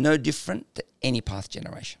generation is no different to any past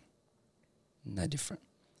generation. No different.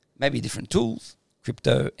 Maybe different tools,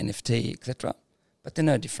 crypto, NFT, etc., but they're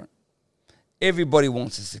no different. Everybody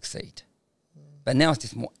wants to succeed. But now it's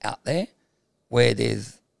just more out there, where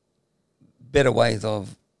there's better ways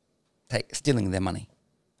of stealing their money,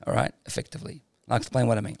 all right, effectively. I'll explain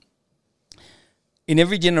what I mean. In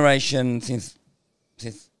every generation since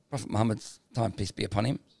Prophet Muhammad's time, peace be upon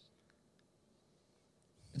him,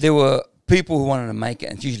 there were people who wanted to make it,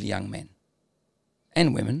 and it's usually young men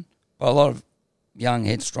and women, but a lot of young,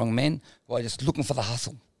 headstrong men who are just looking for the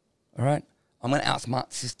hustle, all right? I'm going to outsmart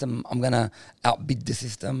the system. I'm going to outbid the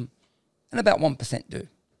system. And about 1% do,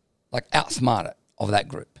 like outsmart it of that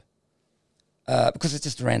group, because it's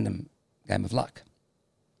just a random game of luck.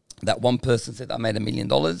 That one person said, I made $1 million,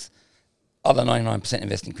 other 99%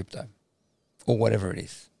 invest in crypto or whatever it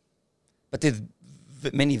is. But there's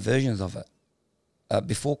many versions of it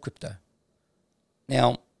before crypto.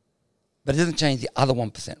 Now, but it doesn't change the other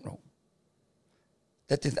 1% rule.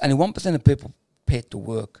 That there's only 1% of people prepared to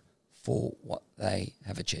work for what they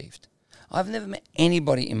have achieved. I've never met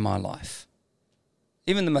anybody in my life,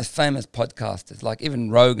 even the most famous podcasters, like even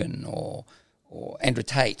Rogan or Andrew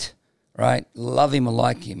Tate, right? Love him or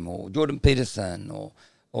like him, or Jordan Peterson, or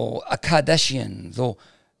a Kardashians,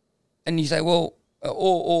 and you say, well,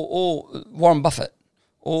 or Warren Buffett,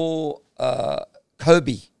 or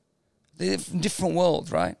Kobe. They're from different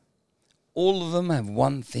worlds, right? All of them have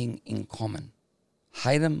one thing in common: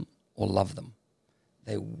 hate them or love them.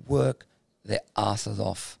 They work their asses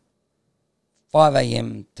off, 5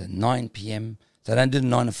 a.m. to 9 p.m. So they don't do the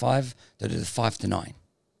 9 to 5, they do the 5 to 9.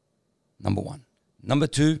 Number one. Number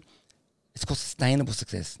two, it's called sustainable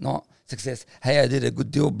success, not success. Hey, I did a good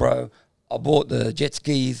deal, bro. I bought the jet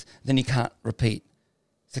skis, then you can't repeat.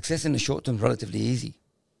 Success in the short term is relatively easy,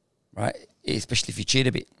 right? Especially if you cheat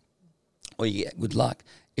a bit or you get good luck.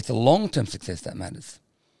 It's a long-term success that matters.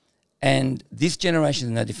 And this generation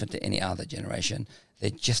is no different to any other generation. they're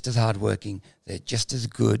just as hardworking, they're just as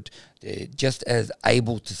good, they're just as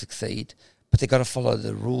able to succeed, but they've got to follow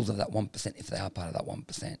the rules of that 1% if they are part of that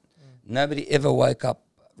 1%. Nobody ever woke up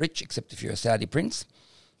rich except if you're a Saudi prince.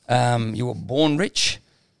 You were born rich,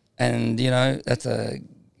 and, you know, that's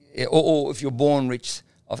or if you're born rich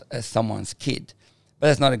as someone's kid. But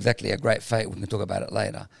that's not exactly a great fate. We can talk about it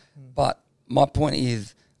later. But my point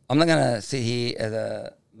is, I'm not going to sit here as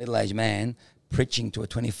a middle-aged man preaching to a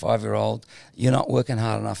 25-year-old, you're not working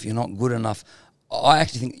hard enough, you're not good enough. I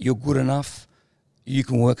actually think you're good enough, you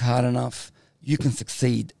can work hard enough, you can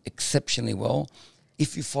succeed exceptionally well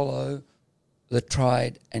if you follow the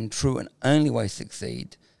tried and true and only way to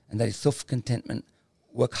succeed, and that is self-contentment,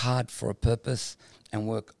 work hard for a purpose and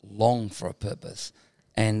work long for a purpose.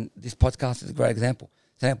 And this podcast is a great example.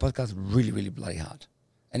 Today's podcast is really, really bloody hard.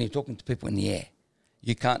 And you're talking to people in the air.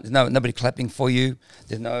 You can't, there's nobody clapping for you.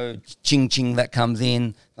 There's no ching-ching that comes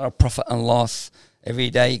in, not a profit and loss. Every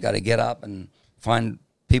day you got to get up and find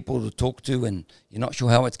people to talk to, and you're not sure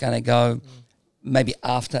how it's going to go. Maybe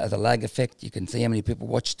after, as a lag effect, you can see how many people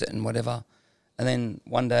watched it and whatever. And then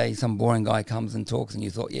one day some boring guy comes and talks and you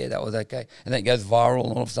thought, yeah, that was okay. And then it goes viral,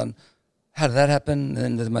 and all of a sudden, how did that happen? And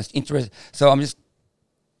then there's the most interesting. So I'm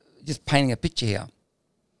just painting a picture here.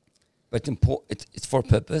 But it's important. It's for a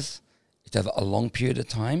purpose. It's over a long period of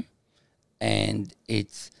time, and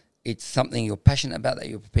it's something you're passionate about that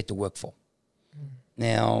you're prepared to work for.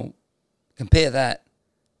 Now, compare that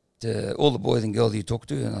to all the boys and girls you talk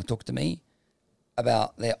to, and I talk to me,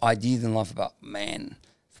 about their ideas in life about, man,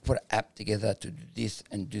 put an app together to do this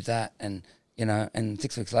and do that, and, you know, and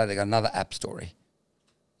 6 weeks later they got another app story,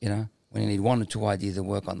 you know, when you need 1 or 2 ideas and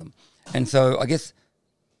work on them. And so I guess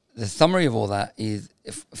the summary of all that is,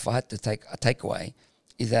 if I had to take a takeaway,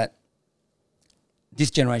 is that this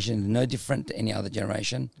generation is no different to any other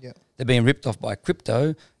generation. Yeah. They're being ripped off by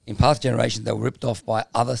crypto. In past generations, they were ripped off by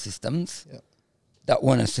other systems that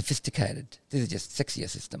weren't as sophisticated. These are just sexier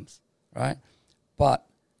systems, right? But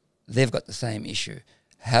they've got the same issue.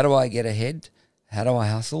 How do I get ahead? How do I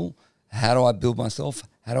hustle? How do I build myself?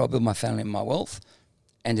 How do I build my family and my wealth?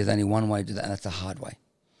 And there's only one way to do that, and that's the hard way.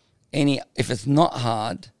 If it's not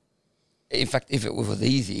hard, in fact, if it was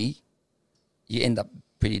easy, you end up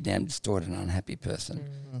pretty damn distorted and unhappy person.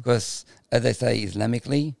 Because, as they say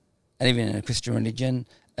Islamically, and even in a Christian religion,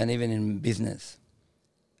 and even in business,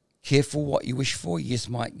 careful what you wish for, you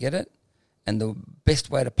just might get it. And the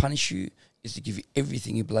best way to punish you is to give you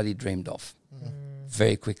everything you bloody dreamed of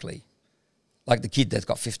very quickly. Like the kid that's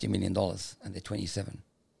got $50 million and they're 27.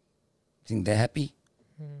 Think they're happy?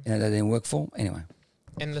 You know, they didn't work for? Anyway.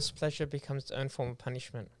 Endless pleasure becomes its own form of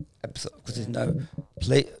punishment. Absolutely. Because there's no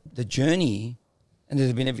the journey, and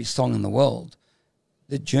there's been every song in the world,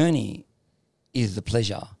 the journey is the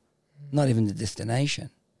pleasure, not even the destination.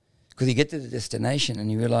 Because you get to the destination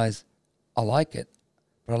and you realize, I like it,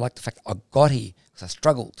 but I like the fact I got here because I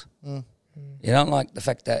struggled. You don't like the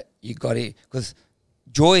fact that you got here, because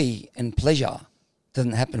joy and pleasure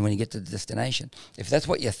doesn't happen when you get to the destination. If that's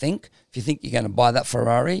what you think, if you think you're going to buy that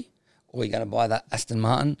Ferrari, or you're going to buy that Aston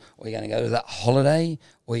Martin, or you're going to go to that holiday,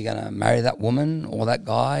 or you're going to marry that woman or that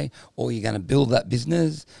guy, or you're going to build that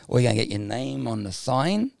business, or you're going to get your name on the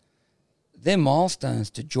sign, they're milestones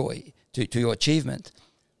to joy, to your achievement,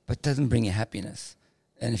 but it doesn't bring you happiness.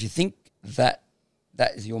 And if you think that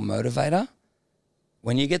is your motivator,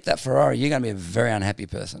 when you get that Ferrari, you're going to be a very unhappy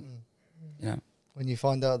person, you know. When you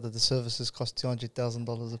find out that the services cost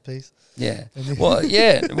 $200,000 a piece. Yeah. Well,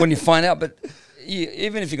 yeah, when you find out, but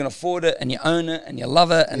even if you can afford it and you own it and you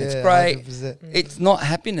love it and it's great, 100%. It's not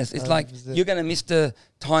happiness. It's 100%. Like you're going to miss the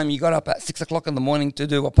time you got up at 6 o'clock in the morning to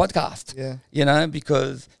do a podcast, you know,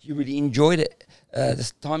 because you really enjoyed it.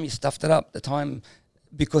 The time you stuffed it up, the time,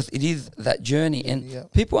 because it is that journey.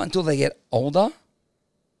 And people, until they get older,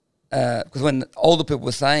 because when older people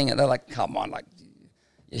were saying it, they're like, come on, like,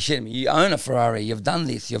 you're shitting me. You own a Ferrari. You've done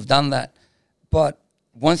this. You've done that. But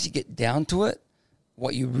once you get down to it,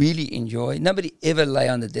 what you really enjoy, nobody ever lay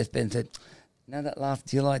on the deathbed and said, you know that last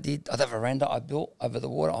deal I did, that veranda I built over the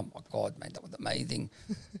water, oh my God, man, that was amazing.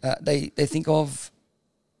 They think of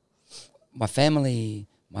my family,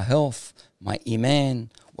 my health, my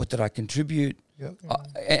iman, what did I contribute?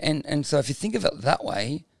 And so if you think of it that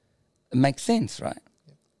way, it makes sense, right?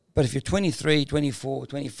 But if you're 23, 24,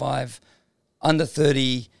 25, under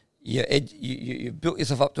 30, you built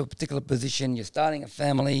yourself up to a particular position, you're starting a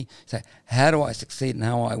family, say, how do I succeed and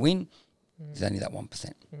how do I win? It's only that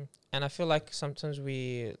 1%. And I feel like sometimes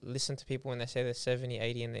we listen to people when they say they're 70,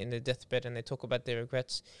 80 in their deathbed and they talk about their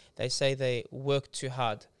regrets. They say they work too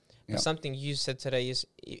hard. But something you said today is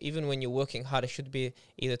even when you're working hard, it should be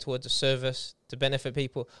either towards a service to benefit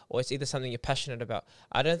people, or it's either something you're passionate about.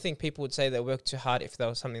 I don't think people would say they work too hard if there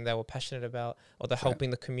was something they were passionate about, or they're helping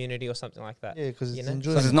the community or something like that. Yeah, because it's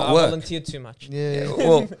enjoyable. Because it's not work. Volunteered too much. Yeah.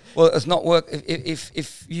 Well, it's not work.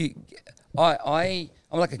 If you, I'm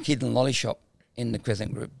like a kid in a lolly shop in the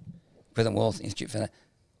Crescent Wealth Institute for that.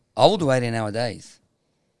 I will do 18-hour days.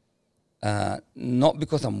 Not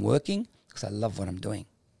because I'm working, because I love what I'm doing.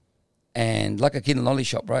 And like a kid in a lolly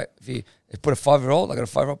shop, right? If you put a 5-year-old, I got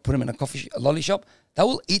a 5-year-old, put him in a lolly shop, they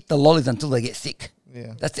will eat the lollies until they get sick.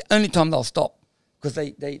 Yeah. That's the only time they'll stop, because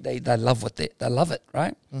they love they love it,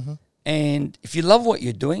 right? Mm-hmm. And if you love what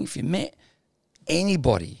you're doing, if you met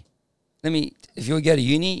anybody, if you go to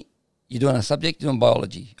uni, you're doing a subject, you're doing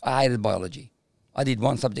biology. I hated biology. I did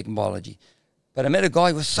one subject in biology. But I met a guy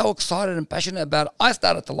who was so excited and passionate about it, I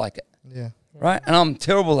started to like it. Yeah. Right? And I'm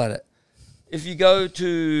terrible at it. If you go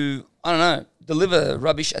to, I don't know, deliver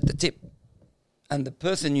rubbish at the tip, and the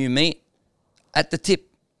person you meet at the tip,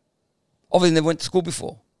 obviously they went to school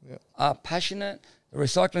before, are passionate, the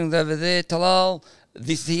recycling's over there, Talal,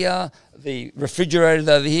 this here, the refrigerator's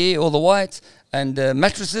over here, all the whites, and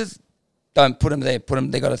mattresses, don't put them there,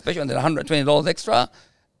 they got a special, and they're $120 extra,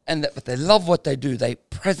 but they love what they do, they're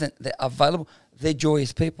present, they're available, they're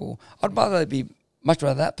joyous people. I'd much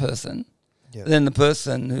rather that person than the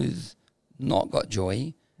person who's not got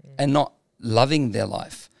joy and not loving their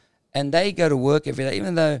life. And they go to work every day,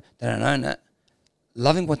 even though they don't own it,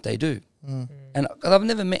 loving what they do. And I've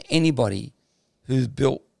never met anybody who's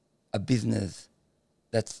built a business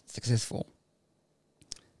that's successful.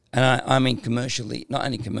 And I mean commercially, not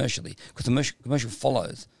only commercially, because commercial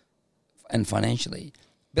follows, and financially,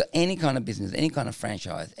 but any kind of business, any kind of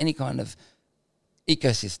franchise, any kind of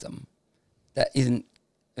ecosystem that isn't,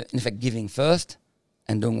 in fact, giving first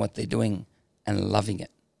and doing what they're doing and loving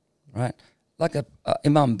it, right? Like a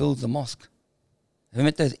imam builds a mosque. Have you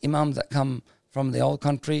met those imams that come from the old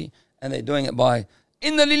country and they're doing it by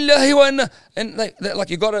inna lillahi wa inna, and they're like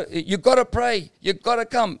you gotta pray, you gotta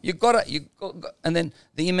come, and then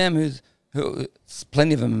the imam who's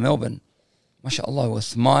plenty of them in Melbourne, mashallah, was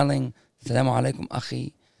smiling. Assalamu alaikum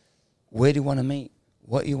akhi. Where do you want to meet?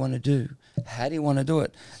 What do you want to do? How do you want to do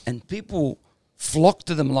it? And people flock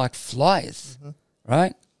to them like flies,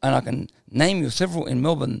 right? And I can name you several in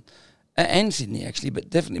Melbourne and Sydney, actually, but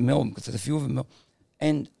definitely Melbourne, because there's a few of them.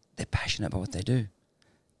 And they're passionate about what they do.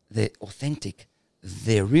 They're authentic.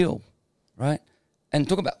 They're real, right? And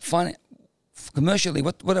talk about finance. Commercially,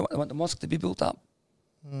 what I want the mosque to be built up.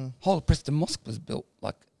 Whole Preston Mosque was built,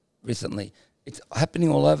 like, recently. It's happening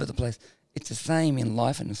all over the place. It's the same in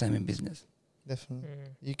life and the same in business. Definitely.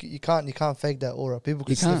 You can't fake that aura. People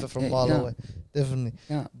can sniff it from a mile away. Definitely.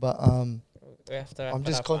 Yeah. But I'm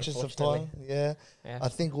just conscious of time. Yeah. I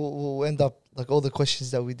think we'll end up like all the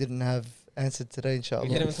questions that we didn't have answered today, inshallah. We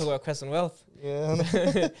didn't even talk about Crescent Wealth. Yeah.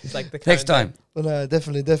 It's like the next time. Well, no,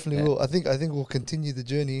 definitely will. I think we'll continue the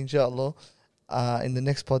journey, inshallah, in the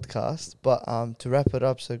next podcast. But to wrap it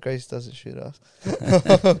up, so Grace doesn't shoot us.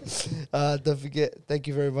 Don't forget. Thank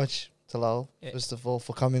you very much, Talal, first of all,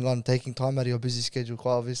 for coming on, taking time out of your busy schedule.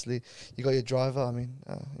 Quite obviously, you got your driver. I mean,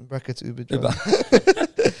 in brackets, Uber driver.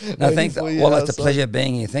 No, thanks. Well, it's a pleasure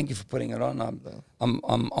being here. Thank you for putting it on. I'm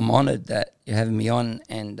honoured that you're having me on,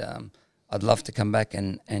 and I'd love to come back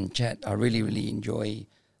and chat. I really enjoy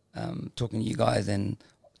talking to you guys and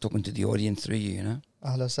talking to the audience through you. You know.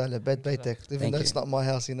 Ahla sahla, bed baytek. Even though it's not my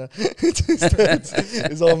house, you know,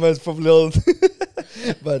 it's almost probably old.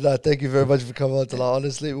 But thank you very much for coming on, Talal.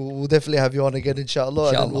 Honestly, we'll definitely have you on again, inshallah.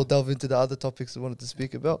 And then we'll delve into the other topics we wanted to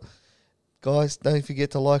speak about. Guys, don't forget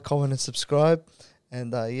to like, comment, and subscribe.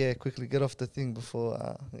 And quickly get off the thing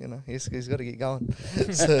before, he's got to get going.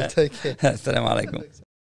 So take care. Assalamu alaikum.